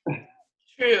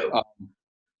 True.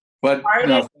 But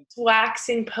artists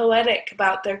waxing poetic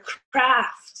about their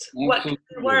craft. Absolutely.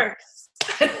 What works.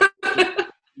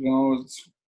 It's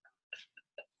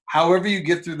however you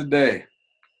get through the day.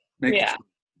 Make it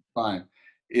fine.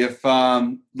 If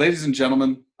ladies and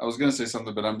gentlemen, I was gonna say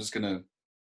something, but I'm gonna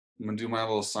do my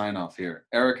little sign off here.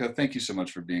 Erica, thank you so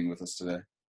much for being with us today.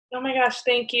 Oh my gosh,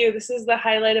 thank you. This is the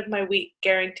highlight of my week,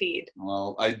 guaranteed.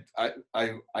 Well,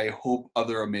 I hope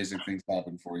other amazing things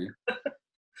happen for you,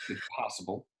 if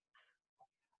possible.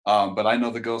 But I know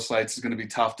the Ghost Lights is gonna be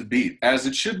tough to beat, as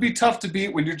it should be tough to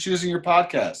beat when you're choosing your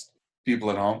podcast,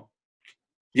 people at home.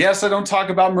 Yes, I don't talk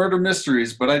about murder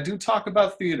mysteries, but I do talk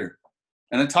about theater.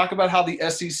 And I talk about how the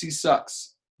SEC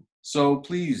sucks. So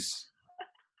please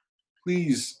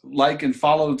like and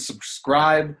follow and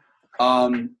subscribe.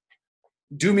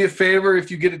 Do me a favor if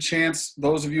you get a chance,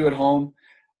 those of you at home.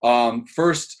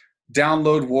 First,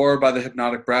 download War by the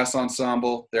Hypnotic Brass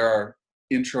Ensemble. There are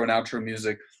intro and outro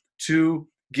music. 2,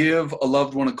 give a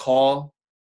loved one a call.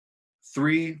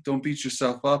 3, don't beat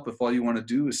yourself up if all you want to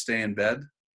do is stay in bed.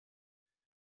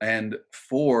 And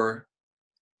 4,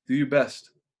 do your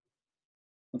best.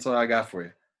 That's all I got for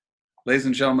you. Ladies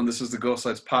and gentlemen, this is the Ghost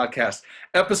Lights Podcast,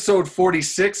 episode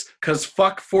 46, because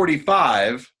fuck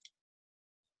 45.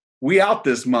 We out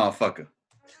this motherfucker.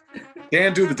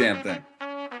 Dan, do the damn thing.